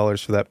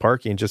 $90 for that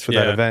parking just for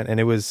that Yeah. event, and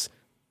it was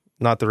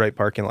not the right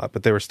parking lot,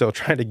 but they were still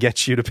trying to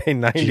get you to pay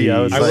 $90. Jeez.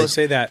 I like, will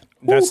say that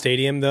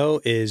stadium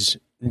though is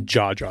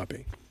jaw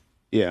dropping.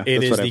 Yeah. It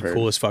that's is what the I've heard.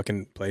 coolest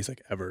fucking place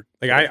like ever.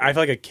 Like I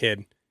feel like a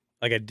kid,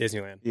 like at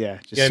Disneyland. Yeah.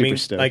 Just You know what I super mean?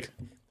 stoked. Like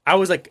I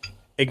was like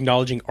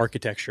acknowledging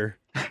architecture,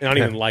 and I don't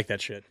even like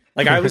that shit.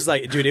 Like I was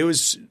like, dude,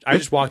 I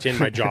just walked in,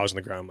 my jaw was on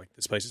the ground. I'm like,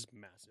 this place is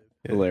massive.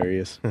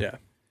 Hilarious. Yeah.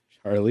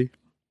 Charlie.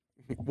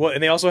 Well,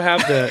 and they also have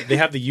the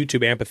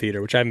YouTube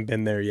amphitheater, which I haven't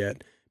been there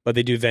yet, but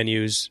they do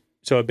venues.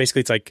 So basically,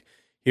 it's like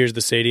here's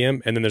the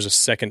stadium, and then there's a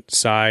second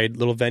side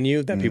little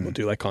venue that people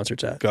do like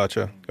concerts at.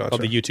 Gotcha.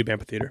 Called the YouTube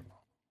amphitheater.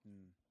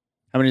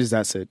 How many does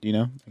that sit? Do you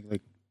know?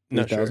 Like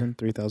Not sure. 3,000,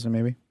 3,000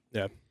 maybe?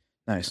 Yeah.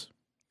 Nice.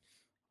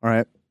 All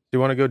right. Do you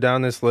want to go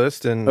down this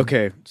list? And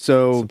Okay.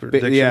 So, Some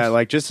predictions? yeah,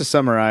 like just to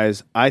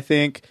summarize, I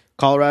think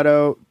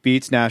Colorado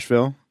beats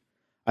Nashville.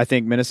 I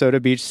think Minnesota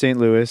beats St.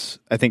 Louis.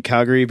 I think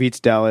Calgary beats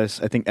Dallas.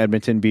 I think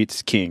Edmonton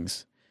beats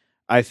Kings.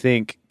 I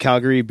think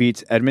Calgary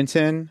beats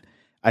Edmonton.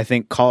 I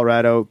think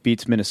Colorado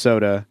beats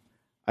Minnesota.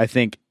 I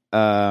think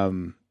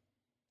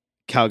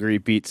Calgary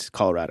beats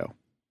Colorado.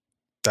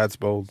 That's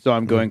bold. So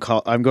I'm going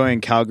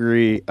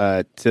Calgary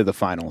to the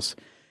finals.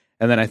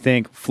 And then I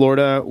think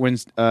Florida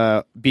wins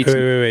beats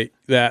Wait.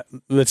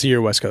 Let's see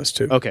your West Coast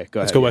too. Okay, go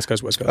ahead. Let's go West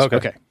Coast.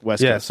 Okay.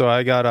 West Yeah, Coast. so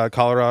I got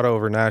Colorado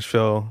over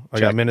Nashville. I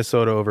Check. got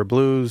Minnesota over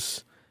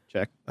Blues.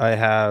 Check. I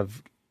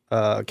have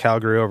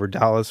Calgary over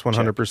Dallas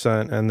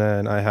 100%, and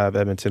then I have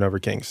Edmonton over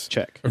Kings.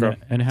 Check. Okay.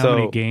 And how So-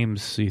 many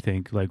games do you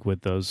think, like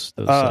with those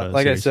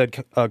Like series? I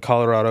said,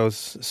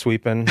 Colorado's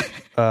sweeping.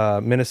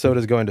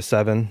 Minnesota's going to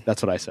 7.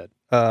 That's what I said.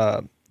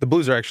 The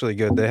Blues are actually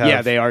good. They have,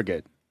 Yeah, they are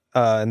good.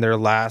 in their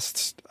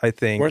last, I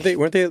think, Were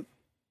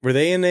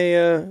they in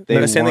a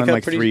They Stanley won Cup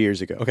like 3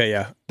 years ago. Okay,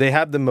 yeah. they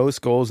have the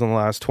most goals in the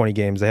last 20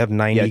 games. They have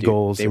 90 Yeah, dude.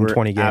 goals They in were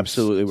 20 games.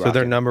 absolutely So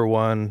they're rocking. number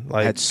one,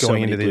 like Had so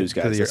going many into the, Blues to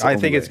the guys. year. That's the I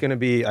only think it's way. going to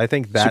be. I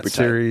think that Super tight.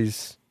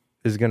 series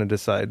is going to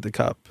decide the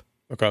cup.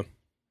 Okay.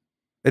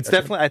 It's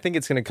definitely. I think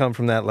it's going to come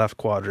from that left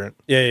quadrant.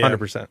 Yeah.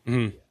 100%.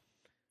 Mhm.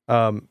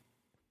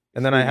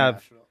 And then I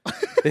have.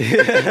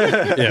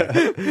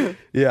 Yeah.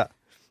 Yeah.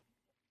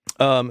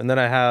 And then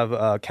I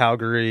have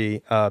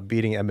Calgary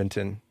beating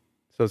Edmonton.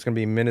 So it's going to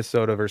be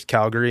Minnesota versus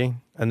Calgary,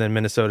 and then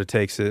Minnesota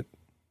takes it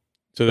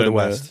So to then the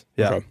West.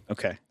 Yeah. Okay.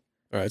 Okay. All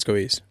right, let's go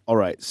East. All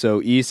right.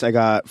 So East, I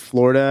got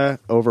Florida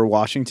over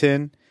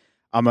Washington.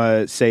 I'm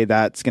gonna say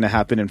that's gonna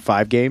happen in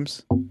 5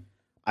 games.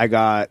 I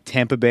got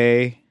Tampa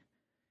Bay.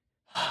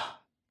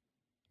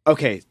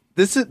 Okay,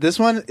 this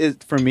one is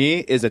for me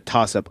is a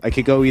toss up. I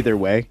could go either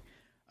way,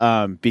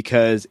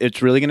 because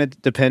it's really gonna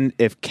depend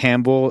if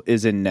Campbell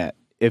is in net.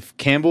 If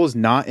Campbell's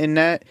not in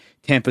net,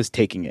 Tampa's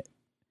taking it.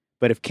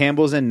 But if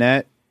Campbell's in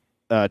net,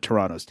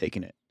 Toronto's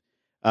taking it.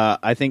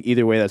 I think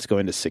either way, that's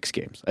going to 6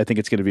 games. I think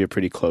it's going to be a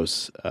pretty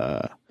close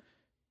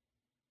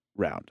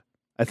round.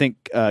 I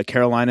think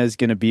Carolina is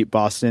going to beat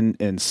Boston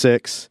in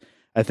 6.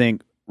 I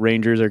think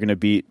Rangers are going to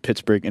beat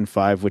Pittsburgh in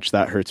 5, which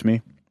that hurts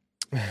me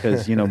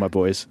because you know my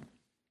boys.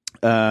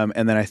 And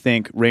then I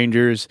think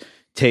Rangers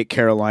take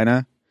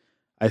Carolina.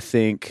 I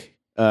think,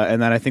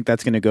 and then I think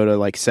that's going to go to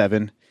like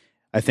 7.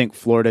 I think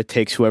Florida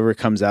takes whoever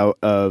comes out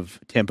of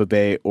Tampa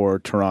Bay or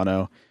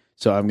Toronto.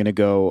 So I'm going to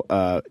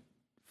go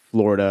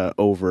Florida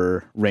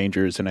over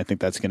Rangers, and I think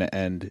that's going to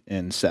end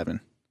in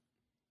 7.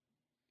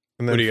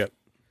 And What then, do you got?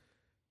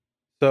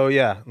 So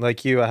yeah,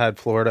 like you, I had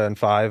Florida in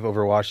 5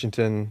 over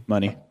Washington.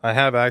 Money. I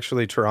have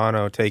actually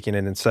Toronto taking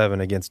it in 7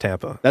 against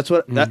Tampa. That's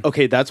what.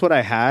 Okay, that's what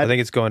I had. I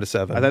think it's going to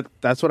 7.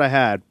 That's what I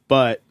had,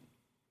 but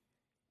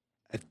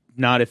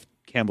not if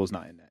Campbell's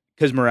not in that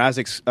because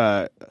Mrazek's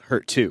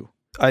hurt too.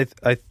 I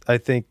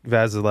think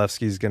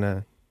Vasilevsky's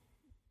gonna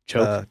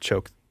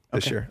choke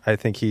this year. I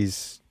think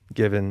he's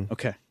given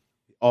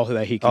all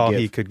that he could all give.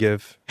 he could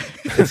give.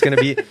 It's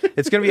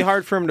gonna be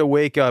hard for him to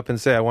wake up and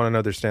say, "I want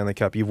another Stanley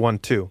Cup." You've won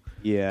 2.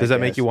 Yeah. Does that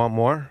make you want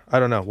more? I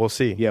don't know. We'll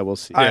see. Yeah, we'll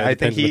see. I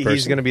think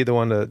he's going to be the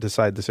one to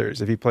decide the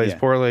series. If he plays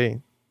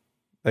poorly,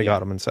 they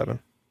got him in 7.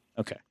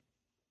 Okay.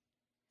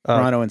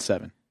 Toronto in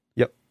 7.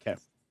 Yep. Okay.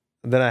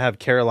 Then I have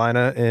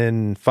Carolina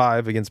in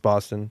 5 against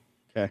Boston.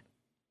 Okay.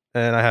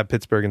 And I have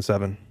Pittsburgh in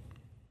 7.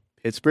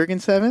 Pittsburgh in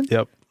 7?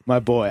 Yep. My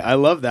boy. I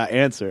love that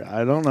answer.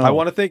 I don't know. I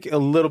want to think a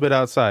little bit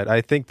outside.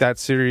 I think that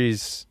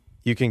series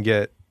you can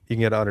get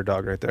an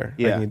underdog right there.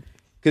 Yeah.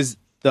 Because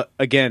they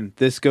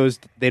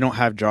don't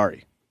have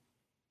Jari.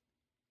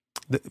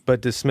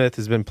 But DeSmith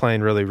has been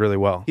playing really, really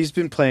well. He's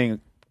been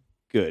playing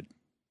good.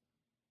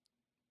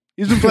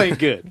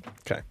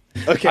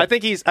 Okay. I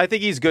think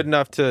he's good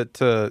enough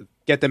to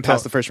get them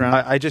past the first round.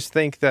 I just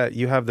think that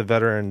you have the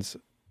veterans.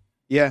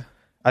 Yeah.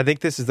 I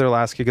think this is their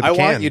last kick of the can.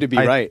 I want you to be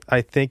right.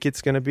 I think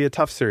it's going to be a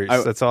tough series.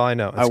 That's all I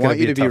know. I want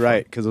you to be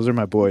right because those are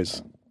my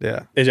boys.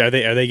 Yeah. Are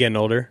they getting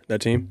older,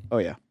 that team? Oh,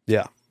 yeah.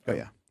 Yeah. Oh,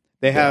 yeah.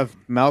 They have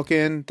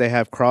Malkin. They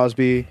have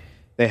Crosby.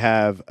 They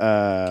have,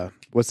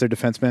 what's their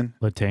defenseman?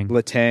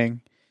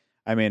 Letang.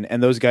 I mean,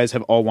 and those guys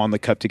have all won the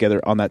cup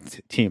together on that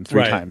team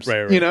 3 times.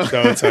 Right. You know?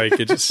 So it's like,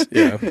 it just,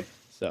 yeah.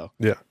 So.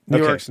 Yeah. New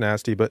York's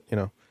nasty, but,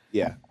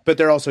 Yeah. But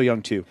they're also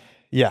young, too.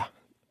 Yeah.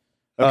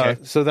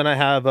 Okay. So then I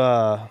have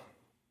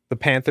the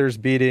Panthers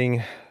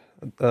beating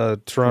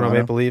Toronto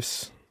Maple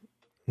Leafs.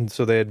 And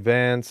so they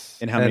advance.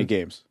 In how many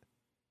games?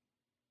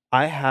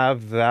 I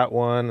have that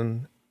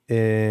one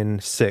in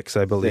 6,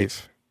 I believe.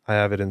 6. I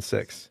have it in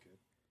 6.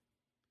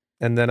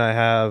 And then I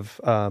have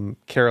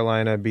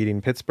Carolina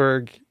beating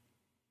Pittsburgh.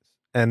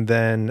 And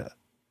then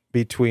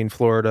between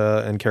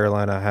Florida and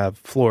Carolina, I have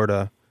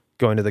Florida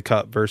going to the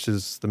Cup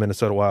versus the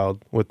Minnesota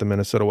Wild, with the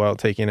Minnesota Wild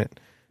taking it.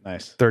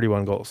 Nice.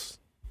 31 goals.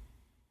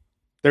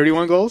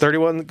 31 goals?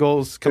 31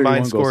 goals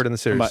combined scored in the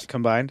series.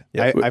 Combined?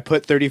 Yeah. I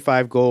put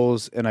 35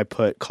 goals and I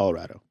put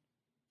Colorado.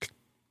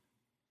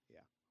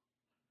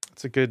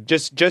 It's a good...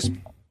 Just...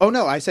 Oh,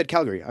 no, I said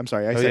Calgary. I'm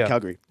sorry. I said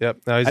Calgary.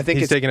 Yep. No,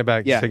 he's taking it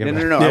back. Yeah.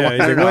 No.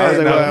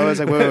 I was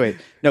like, wait.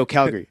 No,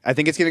 Calgary. I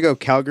think it's going to go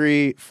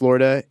Calgary,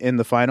 Florida in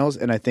the finals,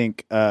 and I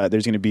think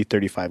there's going to be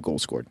 35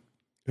 goals scored.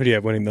 Who do you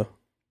have winning, though?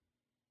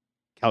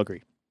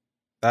 Calgary.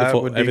 That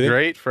would be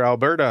great for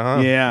Alberta,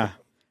 huh? Yeah.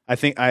 I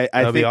think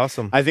that'd be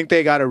awesome. I think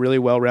they got a really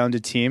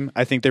well-rounded team.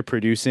 I think they're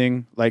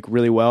producing like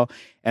really well,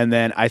 and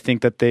then I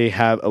think that they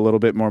have a little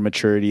bit more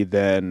maturity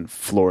than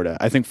Florida.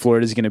 I think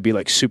Florida is going to be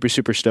like super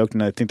stoked,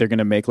 and I think they're going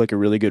to make like a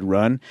really good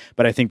run.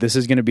 But I think this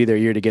is going to be their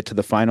year to get to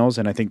the finals,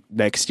 and I think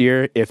next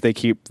year, if they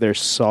keep their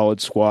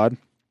solid squad,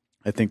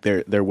 I think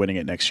they're winning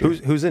it next year.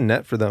 Who's in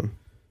net for them?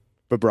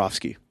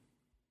 Bobrovsky.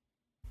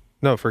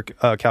 No, for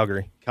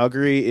Calgary.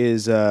 Calgary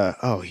is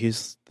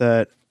he's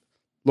that.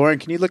 Lauren,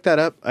 can you look that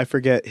up? I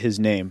forget his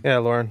name. Yeah,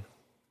 Lauren.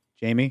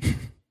 Jamie.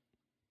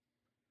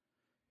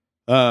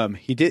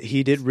 He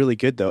did really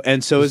good though,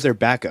 and so is their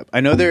backup.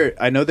 I know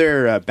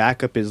their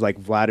backup is like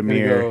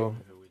Vladimir.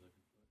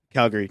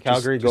 Calgary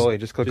goalie.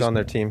 Just click on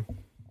their team.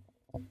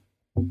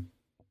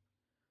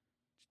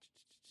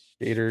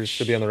 Gators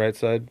should be on the right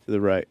side. To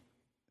the right.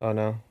 Oh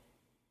no.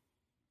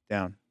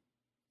 Down.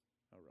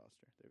 Oh,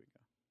 roster. There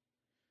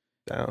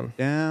we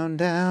go.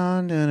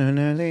 Down,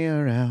 early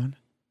around.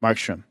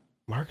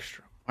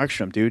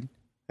 Markstrom, dude.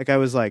 That guy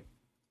was like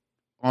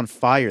on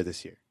fire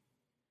this year.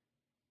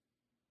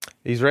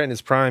 He's right in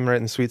his prime, right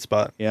in the sweet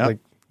spot. Yeah. Like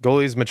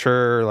goalies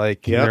mature,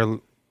 like they're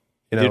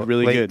did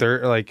really late good.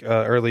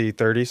 Early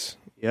 30s,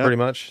 pretty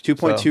much.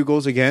 2.2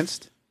 goals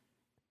against.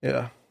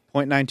 Yeah.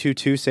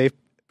 0.922 save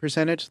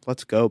percentage.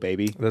 Let's go,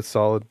 baby. That's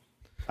solid.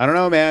 I don't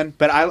know, man,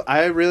 but I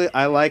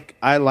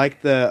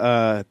like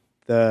the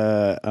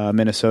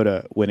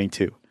Minnesota winning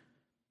too.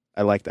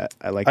 I like that.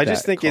 I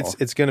just think call.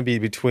 it's going to be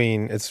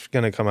between. It's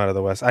going to come out of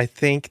the West. I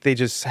think they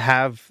just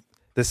have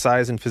the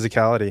size and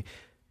physicality.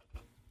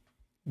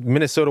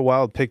 Minnesota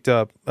Wild picked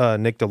up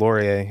Nick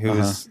Delorier,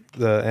 who's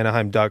the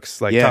Anaheim Ducks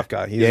tough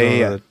guy. He's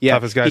one of the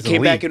toughest guys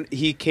in the league.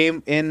 He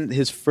came in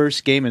his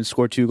first game and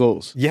scored 2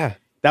 goals. Yeah.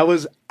 That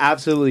was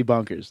absolutely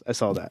bonkers. I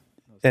saw that.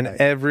 And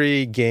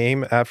every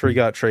game after he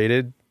got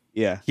traded,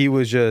 he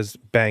was just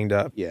banged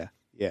up. Yeah.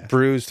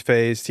 Bruised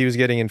faced. He was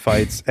getting in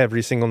fights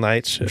every single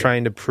night,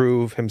 trying to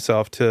prove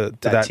himself to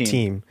that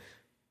team.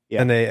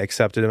 Yeah. And they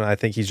accepted him. I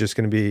think he's just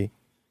going to be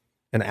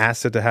an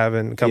asset to have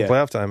in come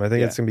playoff time. I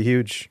think it's going to be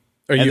huge.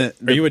 Are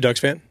you a Ducks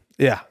fan?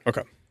 Yeah.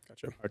 Okay.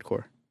 Gotcha.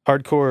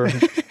 Hardcore.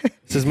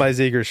 This is my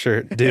Ziegler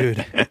shirt.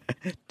 Dude.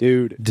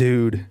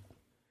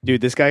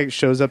 This guy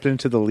shows up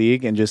into the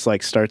league and just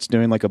like starts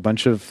doing like a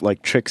bunch of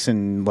like tricks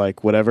and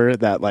like whatever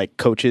that like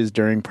coaches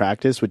during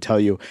practice would tell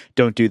you,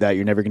 don't do that.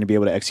 You're never going to be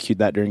able to execute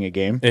that during a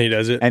game. And he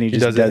does it. And he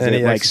just does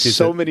it like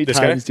so many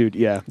times, dude.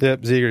 Yeah.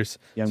 Yep. Ziegers.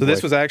 So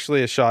this was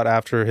actually a shot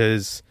after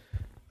his,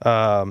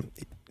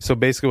 so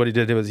basically what he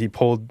did was he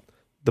pulled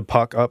the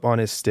puck up on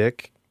his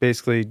stick,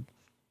 basically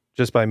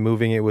just by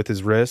moving it with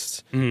his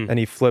wrist, and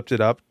he flipped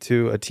it up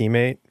to a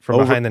teammate from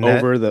behind the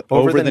net, over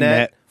the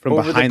net from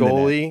behind the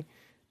goalie.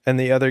 and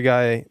the other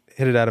guy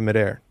hit it out of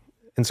midair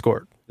and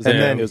scored. And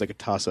then it was like a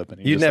toss up,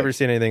 and you'd never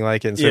seen anything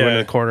like it. And so he went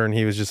in the corner, and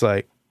he was just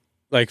like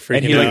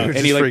freaking out.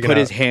 And he put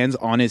his hands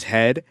on his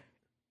head,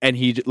 and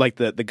he like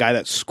the guy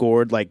that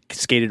scored like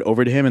skated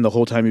over to him, and the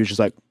whole time he was just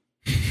like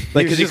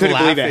because he couldn't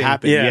believe it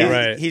happened. Yeah,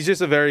 right. He's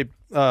just a very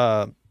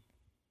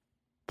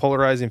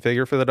polarizing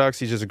figure for the Ducks.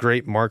 He's just a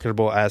great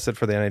marketable asset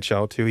for the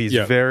NHL too. He's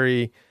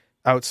very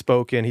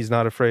outspoken. He's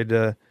not afraid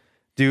to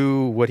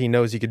do what he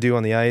knows he could do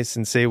on the ice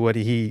and say what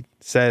he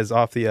says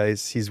off the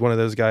ice. He's one of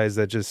those guys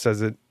that just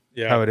says it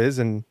how it is,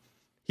 and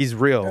he's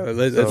real.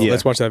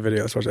 Let's watch that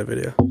video.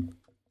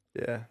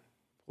 Yeah,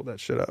 pull that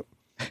shit up.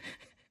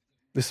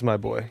 This is my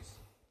boy.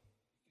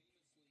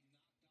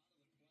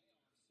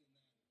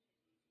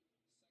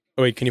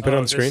 Oh, wait, can you put it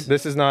on the screen?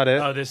 This is not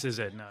it. Oh, this is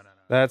it. No.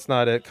 That's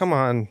not it. Come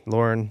on,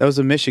 Lauren. That was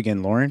a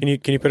Michigan, Lauren. Can you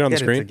put it on the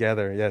Get screen? it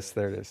together. Yes,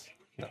 there it is.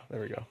 No, there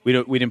we go. We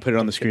didn't put it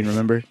on the screen.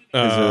 Remember?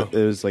 It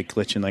was like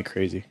glitching like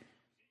crazy.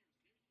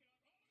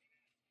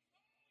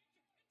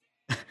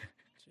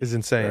 It's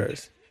insane. I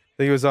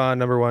think it was on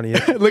number one.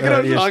 Look at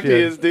how shocked he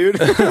is, dude.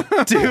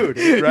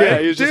 Dude, right? Yeah,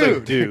 he was just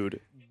like,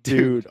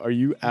 dude, are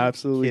you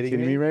absolutely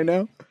kidding me right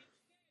now?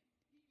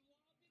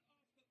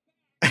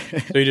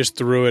 So he just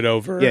threw it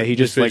over. Yeah, he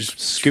just like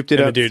scooped it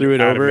up, threw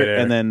it over,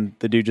 and then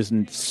the dude just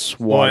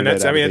swatted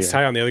it. It's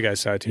tight on the other guy's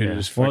side too. Yeah.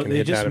 Just fucking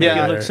hit that.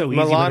 It looks so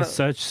easy,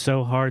 but it's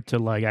so hard to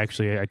like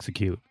actually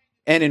execute.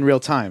 And in real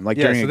time, like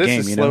during a game,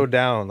 this is slowed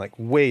down, like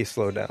way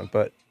slowed down.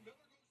 But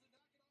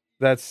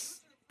that's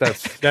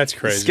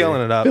crazy.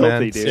 Scaling it up, Filthy,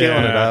 man. Dude.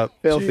 Scaling it up.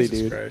 Filthy, Jesus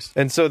dude. Christ.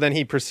 And so then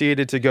he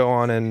proceeded to go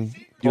on and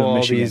pull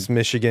all these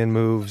Michigan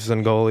moves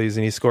and goalies,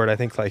 and he scored, I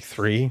think, like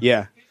 3.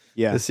 Yeah.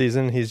 This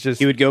season,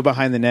 he would go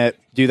behind the net,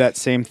 do that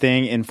same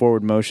thing in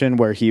forward motion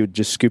where he would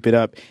just scoop it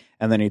up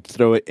and then he'd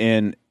throw it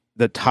in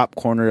the top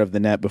corner of the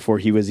net before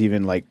he was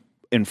even like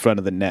in front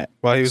of the net.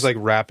 While he was like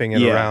wrapping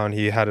it around,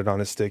 he had it on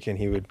his stick and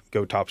he would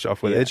go top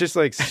shelf with it. It's just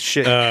like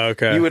shit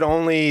you would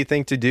only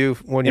think to do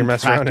when you're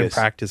messing around in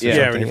practice. Or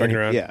something. When you're fucking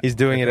around. Yeah. He's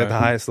doing it at the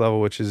highest level,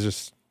 which is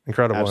just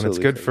incredible. Absolutely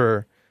and it's good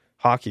for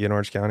hockey in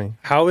Orange County.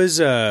 How has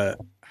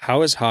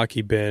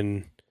hockey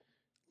been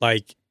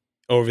like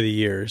over the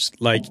years?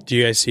 Like, do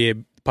you guys see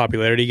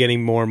popularity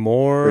getting more and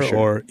more?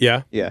 Or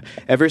yeah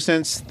ever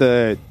since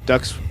the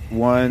Ducks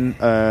won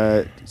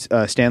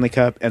Stanley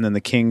Cup and then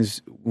the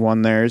Kings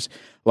won theirs,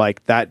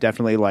 like that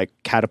definitely like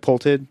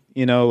catapulted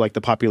like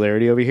the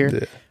popularity over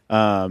here.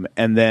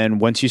 And then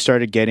once you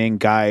started getting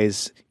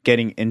guys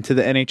getting into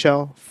the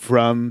NHL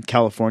from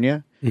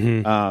California,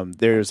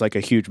 there's like a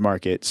huge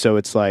market. So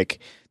it's like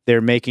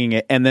they're making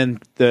it, and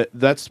then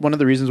that's one of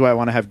the reasons why I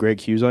want to have Greg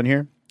Hughes on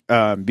here.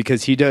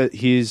 Because he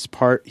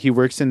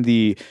works in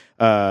the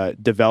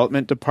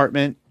development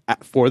department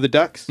for the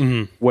Ducks,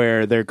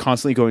 where they're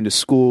constantly going to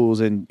schools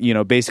and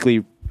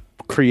basically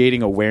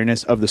creating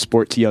awareness of the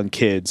sport to young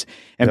kids,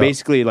 and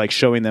basically like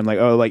showing them like,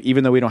 oh, like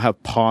even though we don't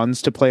have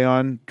ponds to play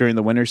on during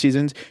the winter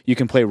seasons, you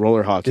can play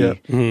roller hockey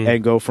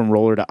and go from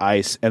roller to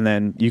ice, and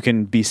then you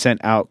can be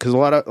sent out, because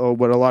what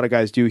a lot of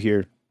guys do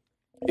here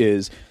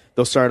is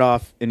they'll start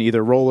off in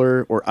either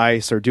roller or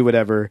ice or do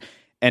whatever,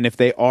 and if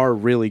they are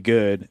really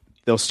good,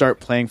 they'll start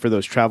playing for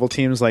those travel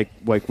teams like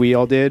we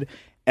all did,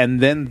 and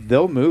then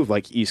they'll move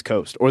like East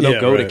Coast, or they'll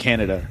go to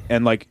Canada,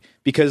 and like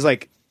because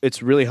like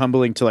it's really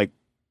humbling to like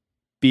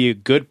be a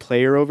good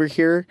player over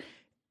here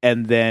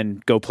and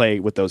then go play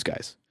with those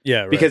guys.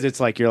 Yeah, right. Because it's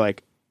like you're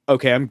like,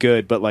 okay, I'm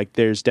good, but like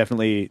there's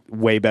definitely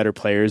way better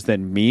players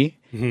than me,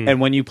 and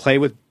when you play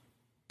with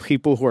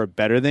people who are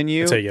better than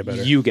you,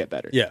 you get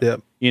better.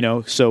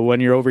 Yeah. So when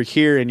you're over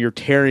here and you're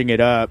tearing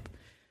it up,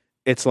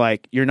 it's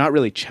like you're not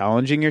really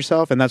challenging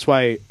yourself, and that's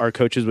why our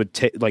coaches would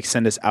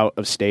send us out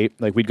of state.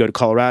 Like we'd go to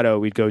Colorado,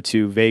 we'd go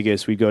to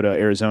Vegas, we'd go to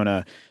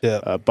Arizona,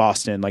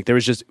 Boston. Like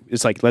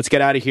it's like, let's get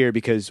out of here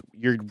because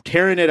you're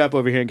tearing it up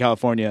over here in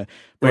California,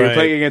 where you're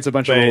playing against a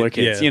bunch of roller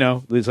kids.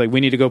 It's like we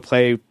need to go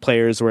play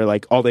players where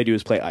like all they do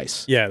is play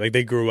ice. Yeah, like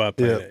they grew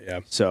up.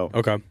 So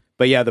okay.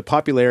 But yeah, the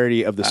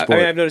popularity of the sport.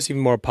 I've noticed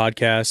even more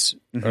podcasts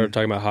are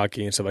talking about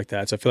hockey and stuff like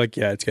that. So I feel like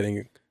it's getting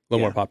a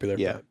little more popular.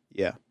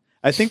 Yeah.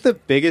 I think the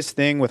biggest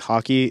thing with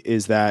hockey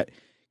is that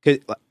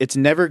it's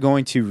never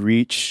going to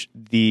reach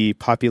the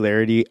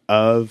popularity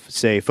of,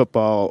 say,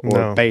 football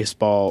or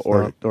baseball,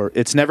 or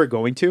it's never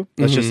going to.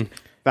 That's just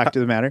fact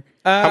of the matter.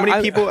 How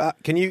many people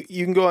you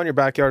can go on your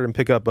backyard and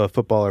pick up a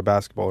football or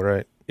basketball,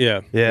 right?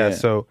 Yeah.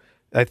 So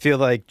I feel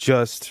like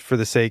just for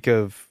the sake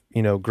of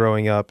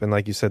growing up and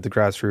like you said, the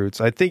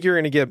grassroots, I think you're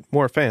going to get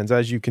more fans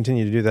as you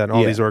continue to do that. And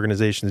all these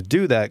organizations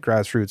do that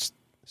grassroots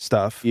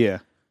stuff. Yeah,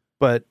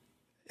 but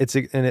it's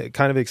a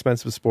kind of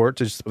expensive sport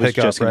to just pick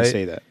up, right?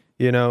 Say that.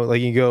 Like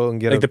you go and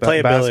get the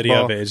playability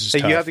basketball. of it is just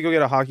like tough. You have to go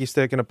get a hockey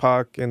stick and a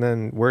puck, and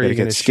then where are you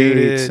going to shoot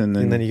it? And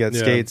then you got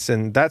skates,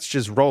 and that's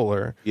just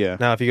roller. Yeah.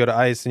 Now if you go to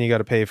ice, and you got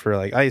to pay for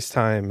like ice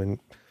time and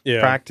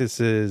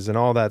practices and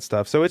all that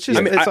stuff. So it's just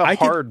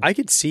I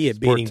could see it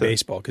beating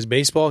baseball, because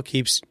baseball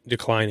keeps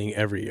declining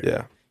every year.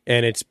 Yeah.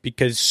 And it's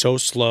because it's so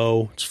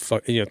slow. It's 3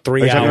 Are you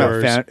hours. talking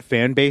about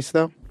fan base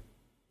though?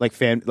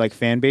 fan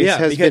base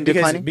has been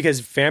declining? Because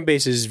fan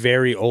base is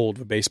very old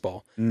with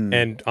baseball.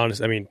 And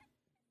honestly, I mean,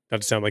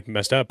 not to sound like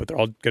messed up, but they're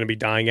all going to be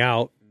dying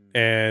out.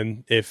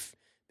 And if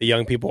the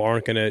young people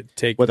aren't going to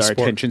take with our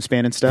attention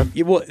span and stuff.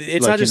 Yeah, well,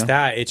 it's not just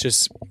that. It's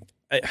just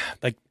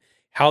like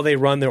how they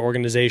run their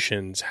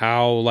organizations,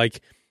 how like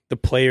the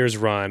players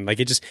run. Like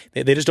they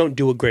just don't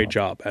do a great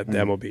job at the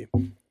MLB.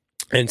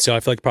 And so I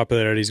feel like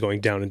popularity is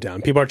going down and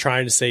down. People are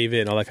trying to save it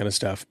and all that kind of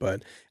stuff,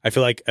 but I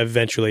feel like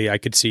eventually I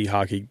could see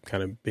hockey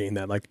kind of being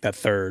that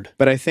third.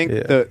 But I think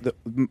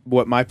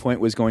what my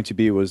point was going to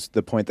be was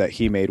the point that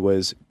he made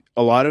was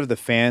a lot of the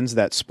fans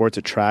that sports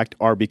attract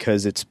are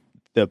because it's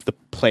the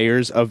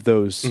players of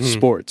those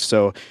sports.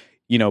 So,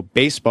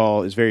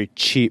 baseball is very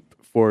cheap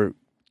for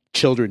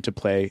children to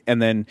play,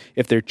 and then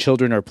if their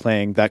children are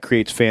playing, that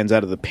creates fans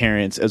out of the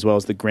parents as well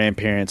as the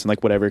grandparents and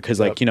like whatever, because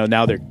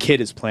now their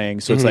kid is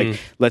playing, so it's like,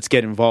 let's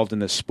get involved in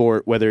the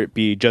sport, whether it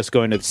be just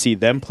going to see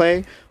them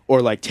play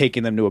or like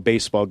taking them to a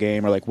baseball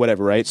game or like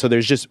whatever, right? So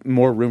there's just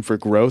more room for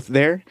growth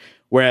there,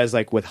 whereas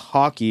like with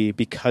hockey,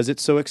 because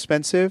it's so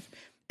expensive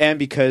and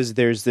because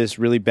there's this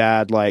really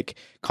bad like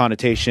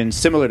connotation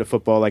similar to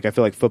football, like I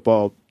feel like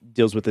football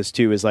deals with this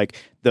too, is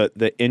like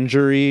the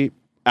injury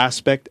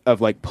aspect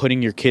of like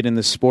putting your kid in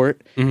the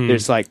sport.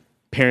 There's like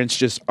parents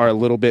just are a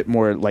little bit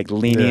more like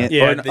lenient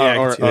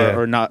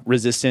or not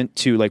resistant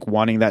to like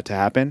wanting that to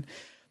happen.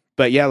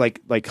 But yeah,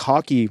 like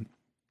hockey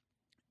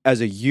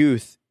as a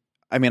youth,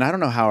 I mean, I don't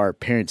know how our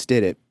parents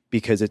did it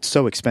because it's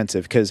so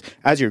expensive, because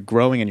as you're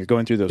growing and you're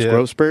going through those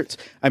growth spurts,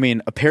 I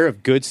mean, a pair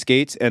of good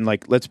skates, and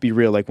like, let's be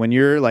real, like when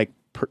you're like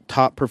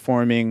top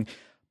performing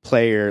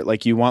player,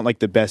 like you want like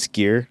the best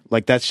gear,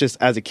 like that's just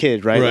as a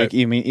kid, right? Like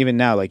even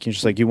now, like you're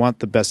just like, you want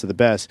the best of the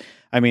best.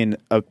 I mean,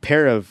 a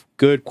pair of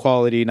good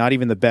quality, not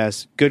even the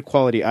best, good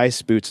quality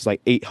ice boots is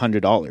like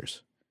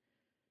 $800.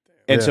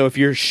 And so if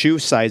your shoe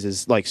size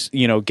is like,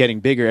 getting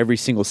bigger every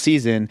single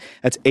season,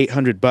 that's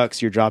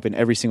 $800 you're dropping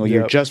every single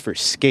year just for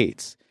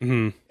skates.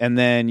 And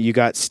then you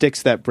got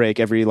sticks that break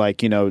every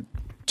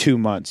 2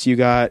 months. You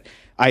got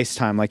ice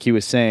time, like he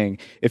was saying.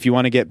 If you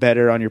want to get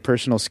better on your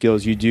personal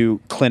skills, you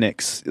do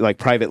clinics, like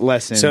private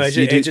lessons. So the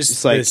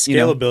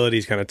scalability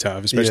is kind of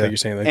tough, especially like you're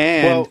saying. Like,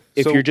 and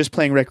if you're just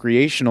playing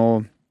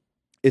recreational,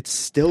 it's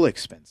still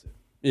expensive.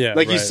 Yeah,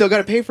 you still got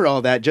to pay for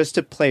all that just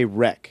to play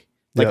rec.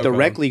 Like the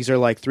rec leagues are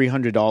like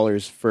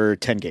 $300 for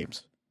 10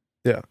 games.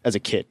 Yeah, as a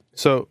kid.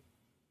 So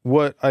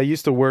what I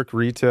used to work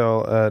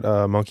retail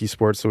at Monkey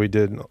Sports, so we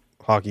did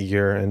hockey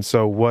gear. And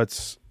so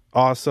what's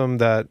awesome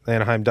that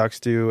Anaheim Ducks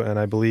do, and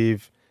I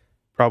believe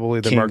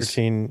probably the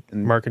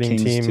marketing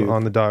team too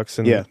on the Ducks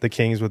and the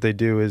Kings, what they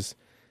do is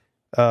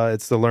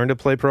it's the Learn to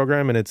Play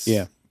program, and it's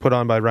put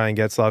on by Ryan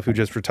Getzlaff, who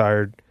just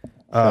retired.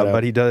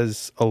 But he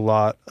does a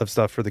lot of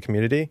stuff for the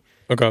community.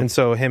 Okay. And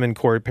so him and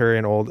Corey Perry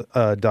and old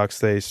Ducks,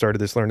 they started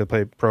this Learn to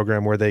Play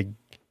program where they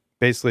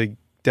basically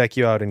deck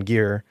you out in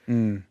gear,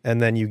 and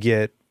then you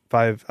get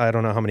 5, I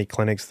don't know how many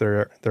clinics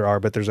there are,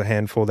 but there's a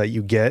handful that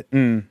you get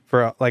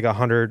for like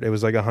 $100. It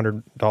was like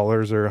 $100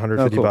 or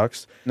 $150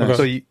 bucks. Nice.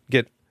 So you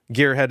get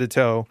gear head to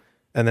toe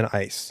and then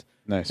ice.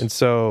 Nice. And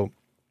so,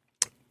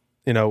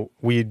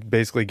 we'd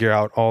basically gear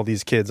out all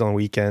these kids on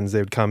weekends. They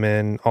would come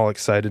in all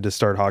excited to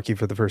start hockey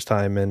for the first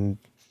time, and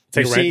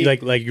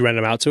like you rent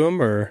them out to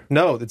them, or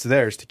no, it's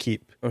theirs to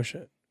keep. Oh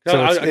shit. So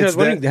I was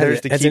wondering,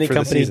 has any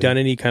company done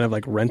any kind of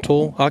like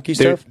rental hockey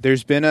stuff? There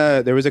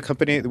was a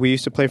company, we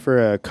used to play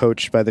for a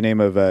coach by the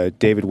name of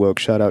David Wilk.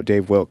 Shout out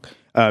Dave Wilk.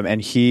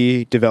 And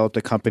he developed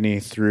a company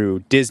through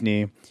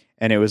Disney,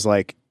 and it was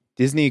like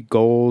Disney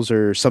Goals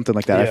or something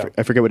like that. Yeah.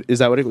 I forget what, is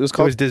that what it was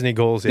called? It was Disney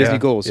Goals. Disney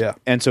Goals. Yeah.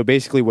 And so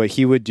basically what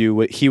he would do,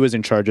 what he was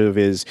in charge of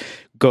is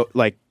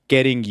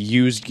getting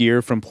used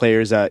gear from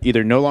players that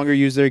either no longer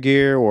use their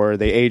gear or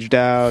they aged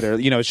out, or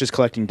it's just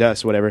collecting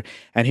dust, whatever.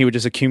 And he would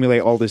just accumulate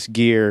all this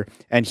gear,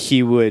 and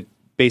he would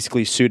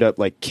basically suit up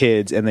like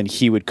kids, and then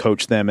he would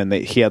coach them, and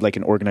he had like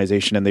an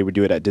organization, and they would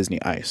do it at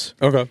Disney Ice.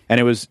 Okay.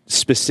 And it was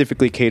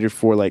specifically catered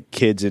for like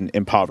kids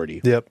in poverty.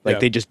 Yep. Like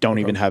they just don't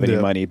even have any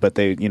money, but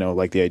they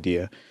like the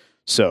idea.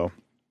 So,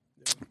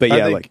 but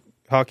yeah, like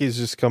hockey's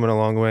just coming a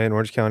long way in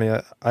Orange County.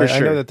 I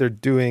know that they're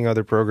doing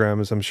other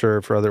programs, I'm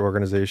sure, for other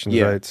organizations,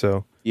 right?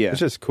 So it's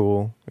just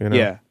cool,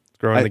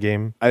 growing the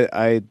game.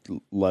 I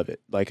love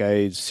it. Like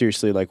I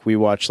seriously, like we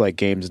watch like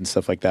games and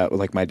stuff like that with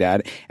like my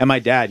dad. And my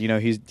dad,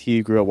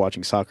 he grew up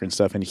watching soccer and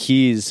stuff, and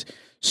he's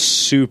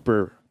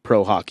super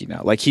pro hockey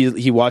now. Like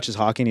he watches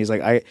hockey, and he's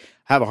like, I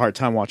have a hard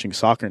time watching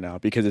soccer now,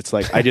 because it's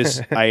like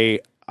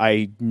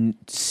I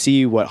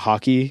see what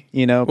hockey,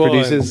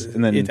 produces,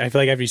 and then I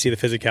feel like after you see the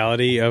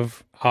physicality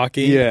of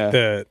hockey,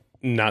 the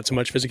not so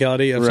much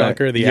physicality of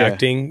soccer, the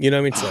acting,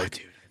 it's like,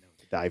 dude,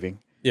 diving.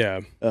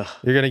 Yeah.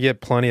 You're going to get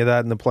plenty of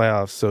that in the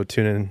playoffs, so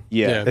tune in.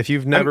 Yeah. If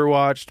you've never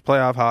watched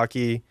playoff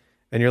hockey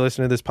and you're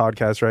listening to this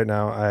podcast right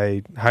now,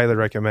 I highly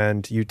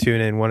recommend you tune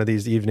in one of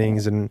these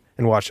evenings and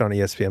watch it on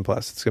ESPN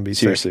Plus. It's going to be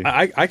seriously.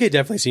 I could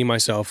definitely see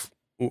myself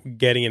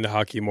getting into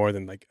hockey more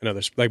than like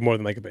more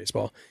than like a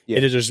baseball. Yeah.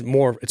 It is just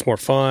more. It's more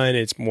fun.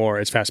 It's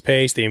fast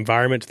paced. The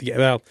environment.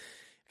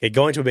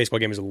 Going to a baseball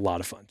game is a lot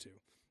of fun too.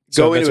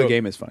 Going to a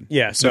game is fun.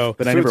 Yeah, so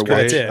but I never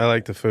watch it. I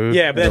like the food.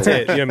 Yeah, but that's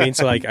it. You know what I mean?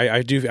 So like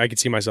I could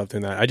see myself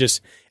doing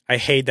that. I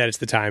hate that it's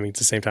the timing. It's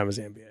the same time as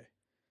the NBA.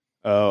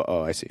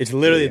 Oh, I see. It's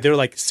literally they're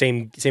like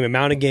same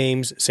amount of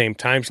games, same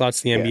time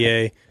slots to the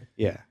NBA.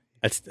 Yeah.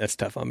 That's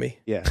tough on me.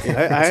 Yeah.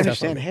 I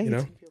understand. Hey, you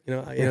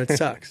know, it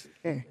sucks.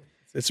 Hey.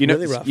 It's you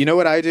really know, rough. You know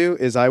what I do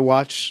is I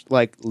watch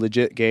like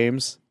legit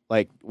games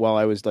like while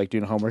I was like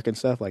doing homework and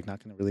stuff. Like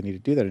not going to really need to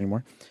do that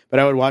anymore. But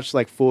I would watch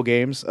like full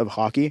games of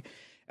hockey,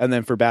 and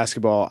then for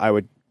basketball, I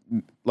would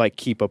like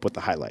keep up with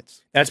the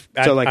highlights. I'm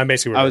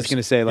basically reversed. I was going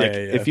to say like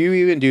if you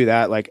even do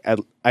that, like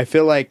I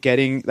feel like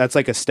that's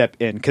like a step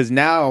in because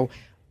now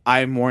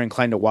I'm more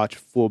inclined to watch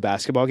full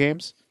basketball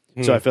games.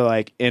 So I feel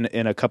like in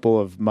a couple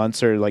of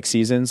months or like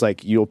seasons,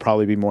 like you'll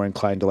probably be more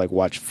inclined to like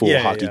watch full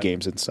hockey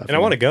games and stuff. And I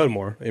want to go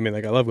more. I mean,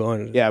 like I love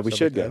going. Yeah, we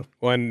should go.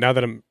 Well, and now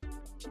that I'm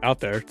out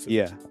there, it's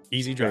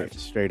easy drive.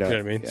 Straight up. You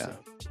know what I mean? Yeah.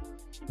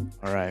 So.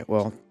 All right.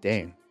 Well,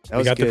 dang. That We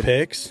was got good. the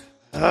picks.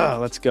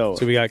 Let's go.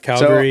 So we got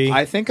Calgary. So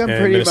I think I'm and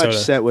pretty Minnesota. much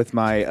set with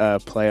my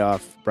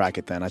playoff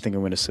bracket. Then I think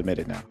I'm going to submit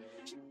it now.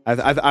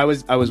 I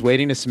was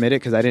waiting to submit it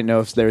because I didn't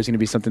know if there was going to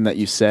be something that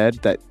you said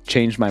that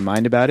changed my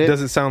mind about it. It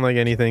doesn't sound like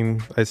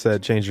anything I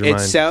said changed your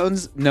mind. It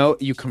sounds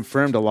you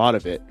confirmed a lot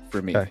of it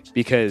for me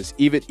because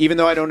even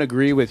though I don't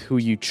agree with who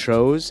you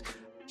chose,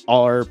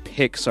 our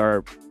picks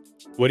are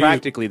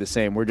practically the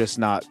same. We're just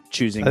not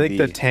choosing. I think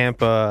the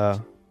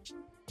Tampa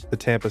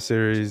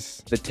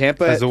series. The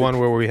Tampa is the one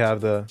where we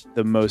have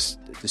the most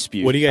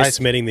dispute. What are you guys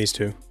submitting these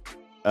to?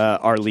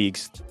 Our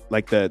leagues,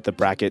 like the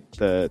bracket,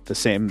 the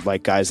same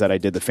like guys that I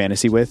did the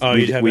fantasy with. Oh,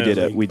 we did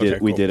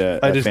a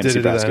I just fantasy did it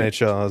to the basket.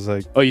 NHL. I was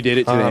like, oh, you did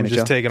it to the NHL. I'm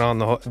just taking on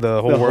the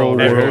whole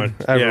world. Everyone.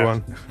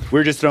 Everyone. Yeah.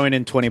 We're just throwing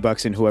in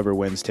 $20 and whoever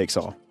wins takes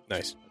all.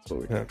 Nice. That's what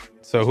we're doing.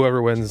 So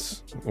whoever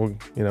wins,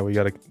 we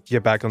got to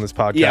get back on this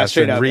podcast Yeah,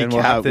 straight and up, recap and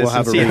we'll have this a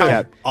and see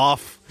recap. how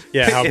off.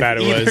 How bad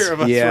it was. Either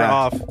of us were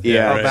off.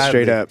 Yeah,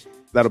 straight up.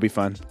 That'll be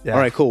fun. Yeah. All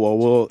right, cool. Well,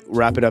 we'll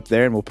wrap it up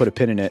there and we'll put a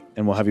pin in it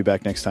and we'll have you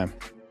back next time.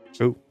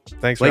 Ooh,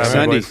 thanks for Blake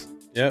having me, Sunday. boys.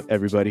 Yep.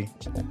 Everybody.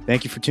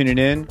 Thank you for tuning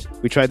in.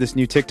 We tried this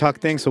new TikTok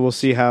thing, so we'll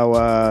see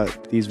how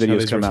these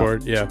videos come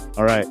out. Yeah.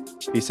 All right.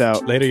 Peace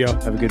out. Later, y'all.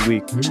 Have a good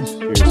week.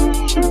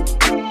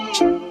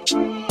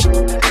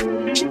 Cheers.